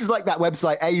website? This is like that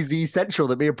website AZ Central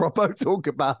that me and Propo talk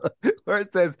about, where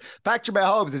it says Patrick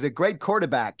Mahomes is a great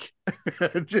quarterback.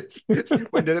 Just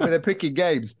when they're picking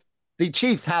games. The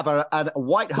Chiefs have a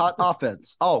white hot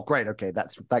offense. Oh, great. Okay,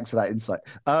 thanks for that insight.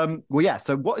 Well, yeah.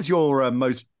 So, what is your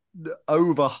most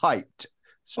overhyped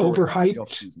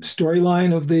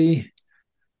storyline of the?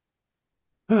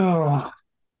 Oh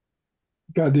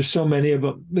God, there's so many of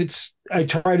them. I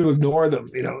try to ignore them,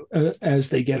 as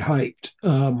they get hyped.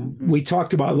 We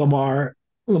talked about Lamar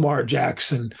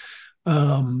Jackson.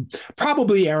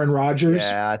 Probably Aaron Rodgers.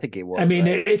 Yeah, I think it was. I mean,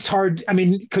 it's hard. I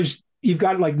mean, because you've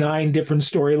got like 9 different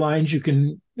storylines. You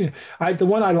can. The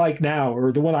one I like now,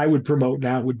 or the one I would promote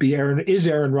now, would be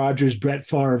Aaron Rodgers Brett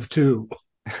Favre too?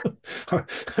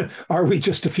 Are we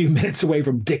just a few minutes away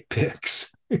from dick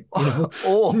pics? Or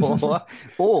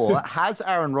has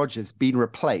Aaron Rodgers been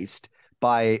replaced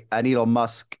by an Elon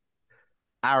Musk?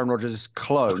 Aaron Rodgers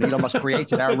clone. Elon Musk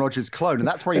created Aaron Rodgers clone, and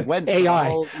that's where he went. AI,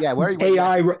 where he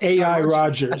went. AI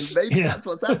Rodgers. Maybe that's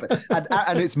what's happened.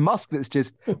 And it's Musk that's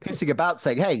just pissing about,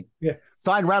 saying, "Hey,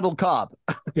 sign Randall Cobb."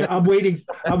 Yeah, I'm waiting.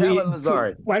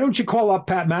 Sorry. Why don't you call up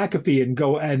Pat McAfee and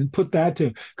go and put that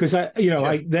to? Because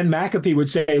then McAfee would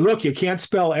say, "Look, you can't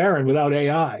spell Aaron without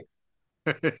AI."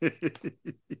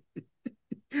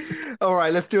 All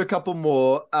right, let's do a couple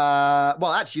more.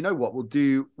 Well, actually, you know what? We'll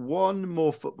do one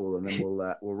more football, and then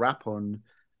we'll wrap on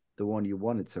the one you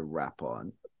wanted to wrap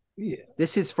on. Yeah.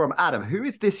 This is from Adam. Who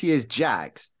is this year's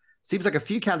Jags? Seems like a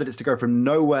few candidates to go from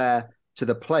nowhere to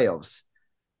the playoffs.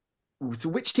 So,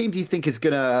 which team do you think is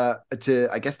gonna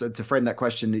to frame that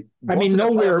question? I mean,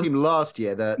 nowhere team last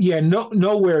year.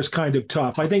 Nowhere is kind of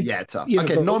tough. I think. Yeah, tough.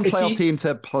 Okay, non-playoff team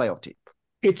to playoff team.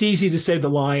 It's easy to say the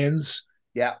Lions.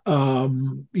 Yeah.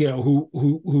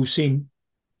 Who seem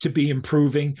to be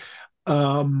improving.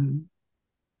 I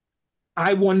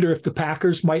wonder if the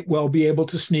Packers might well be able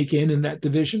to sneak in that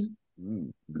division.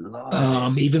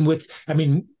 Even with,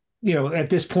 at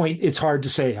this point, it's hard to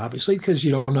say, obviously, because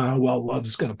you don't know how well Love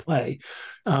is going to play.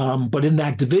 But in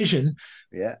that division,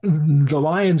 the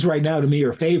Lions right now, to me,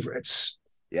 are favorites.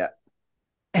 Yeah.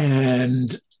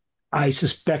 And I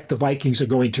suspect the Vikings are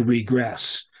going to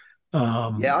regress.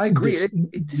 I agree.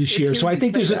 This year, so I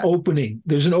think there's an opening.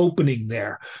 There's an opening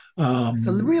there. It's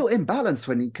a real imbalance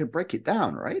when you could break it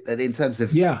down, right? In terms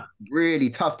of really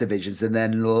tough divisions, and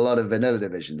then a lot of vanilla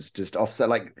divisions just offset.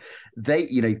 Like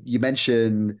you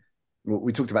mentioned,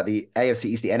 we talked about the AFC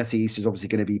East. The NFC East is obviously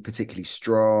going to be particularly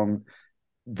strong.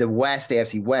 The West,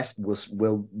 AFC West,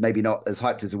 will maybe not as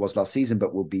hyped as it was last season,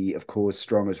 but will be, of course,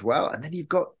 strong as well. And then you've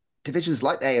got divisions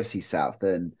like the AFC South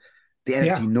and the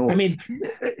NFC North. I mean,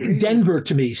 Denver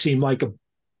to me seemed like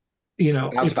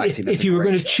if you were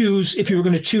going to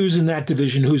choose in that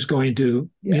division who's going to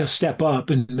step up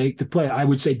and make the play, I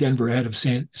would say Denver ahead of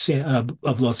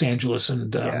of Los Angeles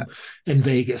and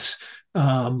Vegas.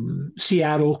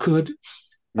 Seattle could.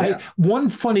 Yeah.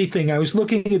 One funny thing, I was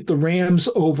looking at the Rams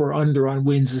over under on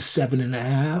wins is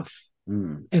 7.5,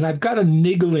 and I've got a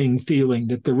niggling feeling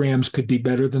that the Rams could be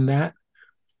better than that.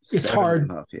 It's hard.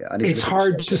 It's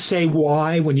hard to say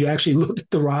why when you actually look at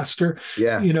the roster.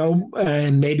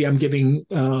 And maybe I'm giving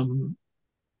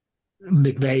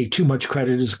McVay too much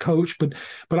credit as a coach, but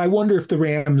I wonder if the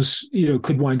Rams,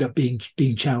 could wind up being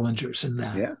challengers in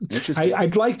that. Yeah, interesting.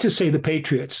 I'd like to say the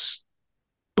Patriots,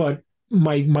 but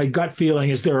my gut feeling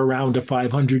is they're around a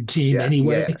 500 team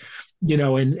anyway,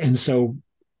 and so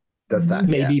does that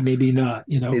maybe not,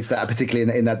 Is that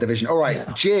particularly in that division? All right,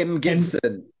 yeah. Jim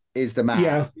Gibson is the man.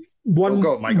 Yeah, go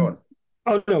on.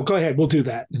 Oh no, go ahead. We'll do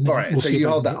that. All right, so you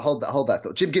hold that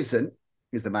thought. Jim Gibson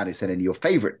is the man who sent in your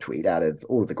favorite tweet out of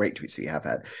all of the great tweets that you have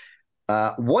had.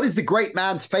 What is the great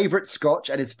man's favorite scotch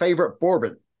and his favorite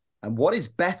bourbon? And what is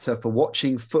better for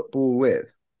watching football with?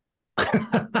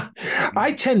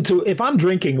 I tend to, if I'm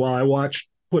drinking while I watch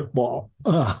football,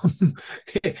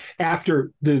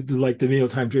 after the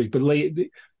mealtime drink, but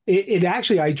it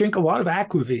actually, I drink a lot of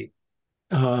aquavit.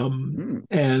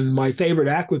 And my favorite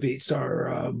aquavits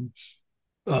are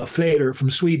Flater from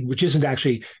Sweden, which isn't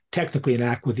actually technically an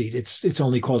aquavit. It's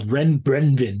only called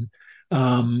Brenvin.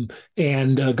 And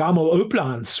Gamle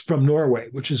Upplands from Norway,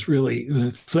 which is really,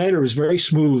 Flater is very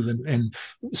smooth and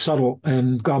subtle,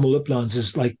 and Gamle Upplands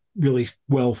is like really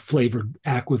well flavored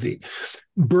aquavit.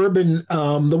 Bourbon,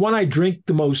 the one I drink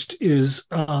the most is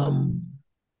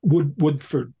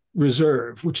Woodford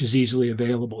Reserve, which is easily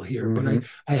available here. Mm-hmm. But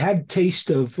I had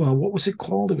taste of what was it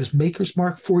called? It was Maker's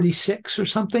Mark 46 or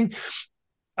something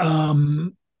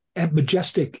at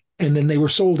Majestic, and then they were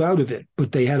sold out of it,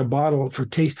 but they had a bottle for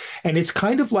taste, and it's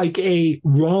kind of like a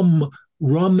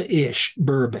rum-ish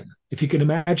bourbon, if you can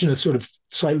imagine a sort of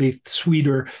slightly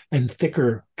sweeter and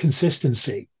thicker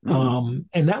consistency. And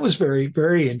that was very,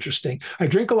 very interesting. I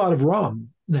drink a lot of rum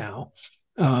now,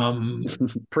 but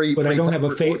I don't have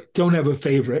a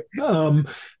favorite.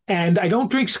 And I don't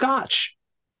drink scotch.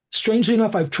 Strangely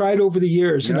enough, I've tried over the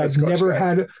years, and I've never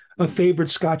had a favorite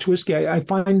Scotch whiskey. I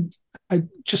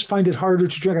just find it harder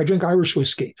to drink. I drink Irish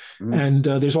whiskey, and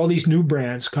there's all these new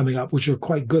brands coming up which are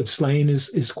quite good. Slane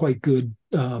is quite good.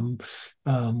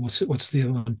 What's the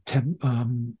other one?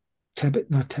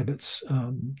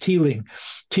 Teeling.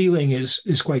 Teeling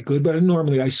is quite good, but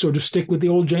normally I sort of stick with the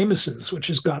old Jamesons, which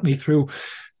has got me through,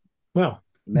 well,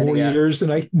 more years than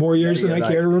I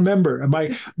care to remember. And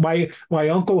my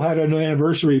uncle had an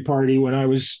anniversary party when I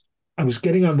was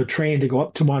getting on the train to go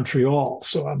up to Montreal.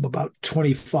 So I'm about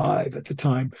 25 at the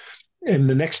time. And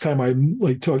the next time I'm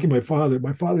like talking to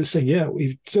my father's saying, yeah,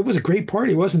 it was a great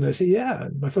party, wasn't it? I said, yeah.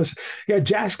 And my father said, yeah,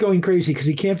 Jack's going crazy because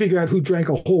he can't figure out who drank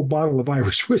a whole bottle of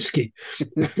Irish whiskey.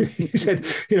 He said,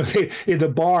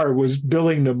 the bar was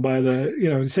billing them by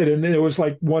he said, and then it was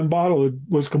like one bottle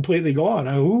was completely gone.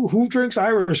 Who drinks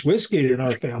Irish whiskey in our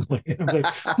family? And I was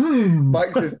like,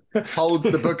 Mike holds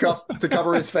the book up to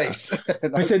cover his face.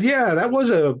 I said, yeah, that was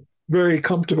a very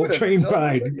comfortable train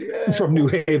ride from New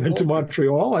Haven to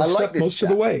Montreal. I slept most of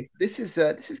the way. This is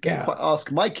getting quite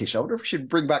Ask Mike-ish. I wonder if we should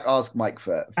bring back Ask Mike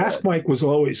for Ask Mike was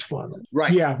always fun.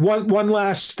 Right. Yeah. One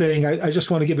last thing. I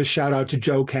just want to give a shout out to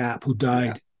Joe Kapp, who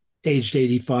died aged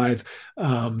 85,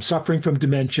 suffering from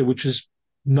dementia, which is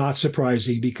not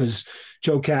surprising because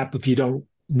Joe Kapp, if you don't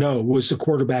know, was the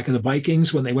quarterback of the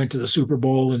Vikings when they went to the Super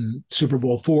Bowl and Super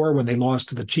Bowl IV when they lost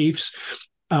to the Chiefs.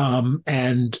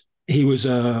 And he was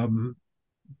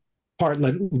part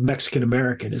Mexican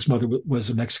American. His mother was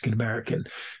a Mexican American.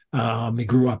 He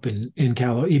grew up in He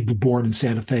was born in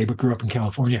Santa Fe, but grew up in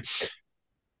California.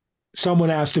 Someone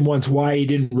asked him once why he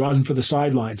didn't run for the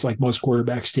sidelines like most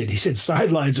quarterbacks did. He said,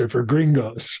 "Sidelines are for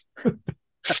gringos."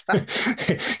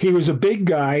 He was a big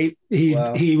guy.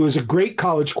 He was a great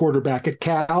college quarterback at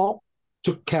Cal.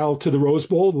 Took Cal to the Rose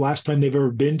Bowl, the last time they've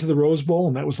ever been to the Rose Bowl,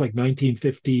 and that was like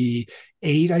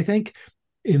 1958, I think.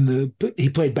 He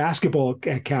played basketball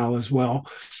at Cal as well.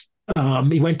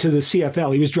 He went to the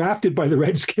CFL. He was drafted by the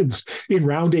Redskins in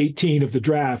round 18 of the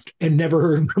draft and never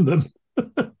heard from them.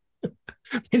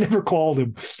 They never called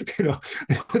him.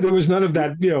 There was none of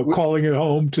that, calling it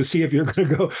home to see if you're going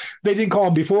to go. They didn't call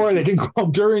him before. They didn't call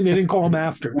him during. They didn't call him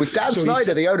after. Was Dan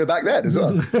Snyder the owner back then as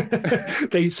well?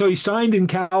 So he signed in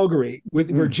Calgary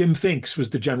where Jim Finks was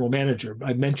the general manager.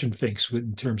 I mentioned Finks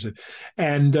in terms of,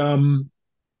 and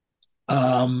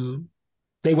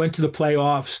they went to the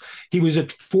playoffs. He was a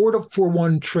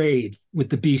 4-1 trade with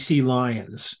the BC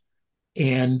Lions,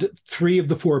 and 3 of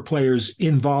the 4 players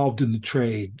involved in the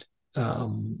trade.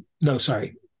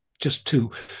 Just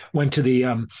 2 went to the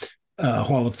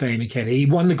Hall of Fame in Canada. He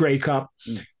won the Grey Cup,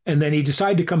 and then he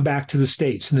decided to come back to the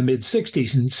States in the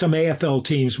mid-'60s, and some AFL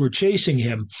teams were chasing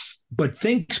him. But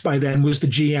Finks by then was the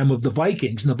GM of the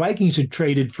Vikings, and the Vikings had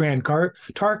traded Fran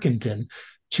Tarkenton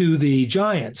to the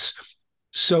Giants.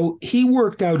 So he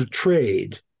worked out a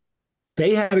trade.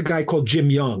 They had a guy called Jim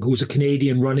Young, who was a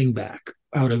Canadian running back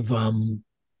out of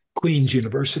Queen's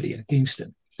University in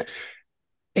Kingston.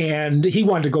 And he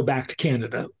wanted to go back to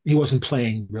Canada. He wasn't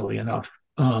playing really enough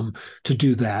to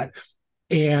do that.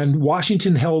 And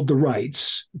Washington held the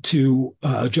rights to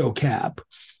Joe Kapp.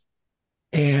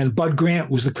 And Bud Grant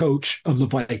was the coach of the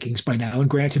Vikings by now. And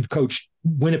Grant had coached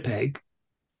Winnipeg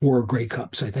 4 Grey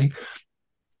Cups, I think.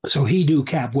 So he knew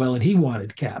Kapp well, and he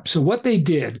wanted Kapp. So what they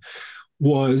did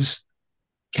was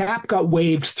Kapp got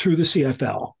waived through the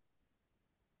CFL.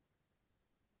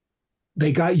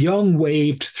 They got Young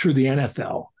waived through the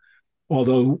NFL,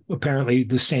 although apparently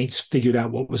the Saints figured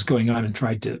out what was going on and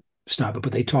tried to stop it,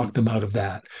 but they talked them out of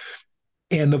that.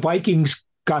 And the Vikings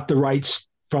got the rights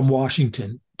from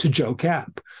Washington to Joe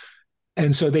Kapp.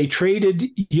 And so they traded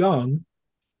Young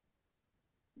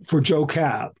for Joe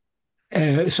Kapp.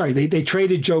 They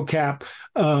traded Joe Kapp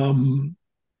to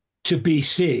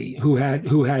BC, who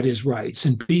had his rights,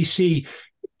 and BC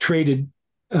traded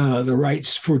the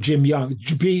rights for Jim Young.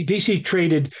 BC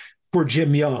traded for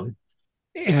Jim Young,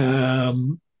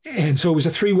 and so it was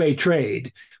a 3-way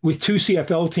trade with 2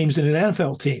 CFL teams and an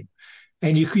NFL team,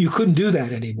 and you couldn't do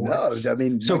that anymore. No, I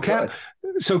mean, so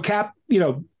Kapp,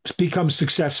 becomes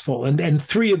successful, and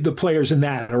 3 of the players in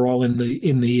that are all in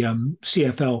the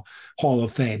CFL Hall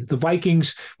of Fame. The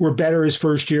Vikings were better his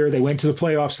first year. They went to the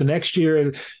playoffs the next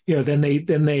year. Then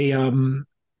they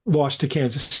lost to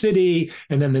Kansas City,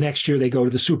 and then the next year they go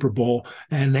to the Super Bowl,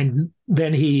 and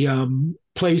then he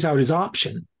plays out his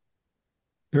option.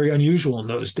 Very unusual in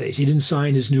those days. He didn't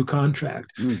sign his new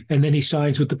contract, and then he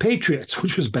signs with the Patriots,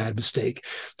 which was a bad mistake.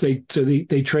 They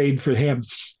trade for him,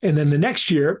 and then the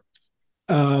next year,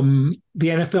 the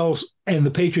NFL and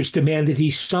the Patriots demanded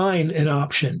he sign an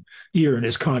option year in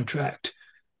his contract,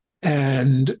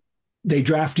 and they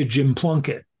drafted Jim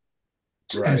Plunkett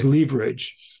as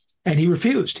leverage, and he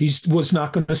refused. He was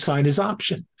not going to sign his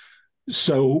option,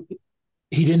 so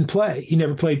he didn't play. He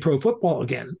never played pro football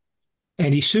again.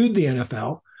 And he sued the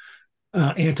NFL,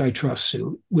 antitrust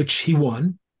suit, which he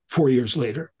won 4 years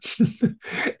later.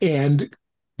 And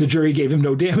the jury gave him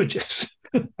no damages.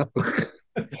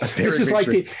 It's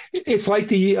like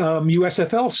the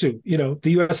USFL suit.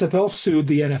 The USFL sued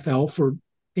the NFL for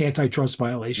antitrust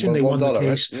violation. They won the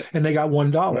case, right? And they got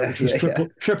 $1, which was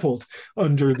tripled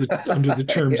under the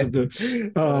terms of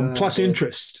the plus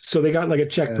interest. So they got like a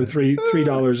check for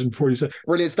 $3.40.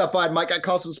 Brilliant stuff by Mike at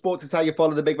Carlson Sports. Is how you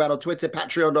follow the big man on Twitter.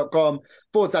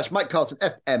 Patreon.com/Mike Carlson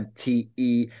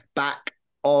FMTE. Back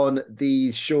on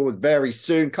these shores very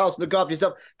soon. Carlson, look after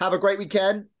yourself. Have a great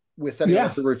weekend. We're sending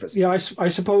off to Rufus. Yeah, I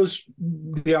suppose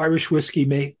the Irish whiskey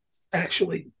may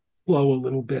actually flow a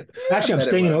little bit. Actually, I'm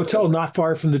staying in a hotel not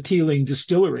far from the Teeling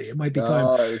Distillery. It might be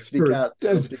time. Sneak out.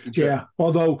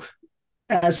 Although,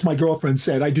 as my girlfriend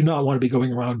said, I do not want to be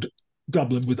going around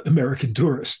Dublin with American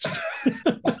tourists.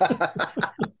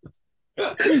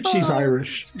 She's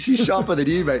Irish. She's sharper than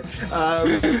you, mate.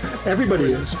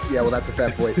 Everybody is. Yeah, well, that's a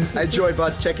fair point. Enjoy,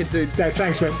 bud. Check it soon.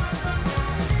 Thanks, man.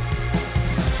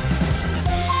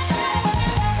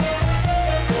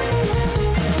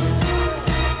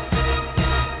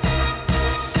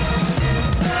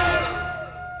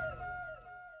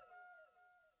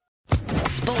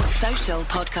 Social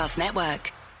Podcast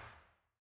Network.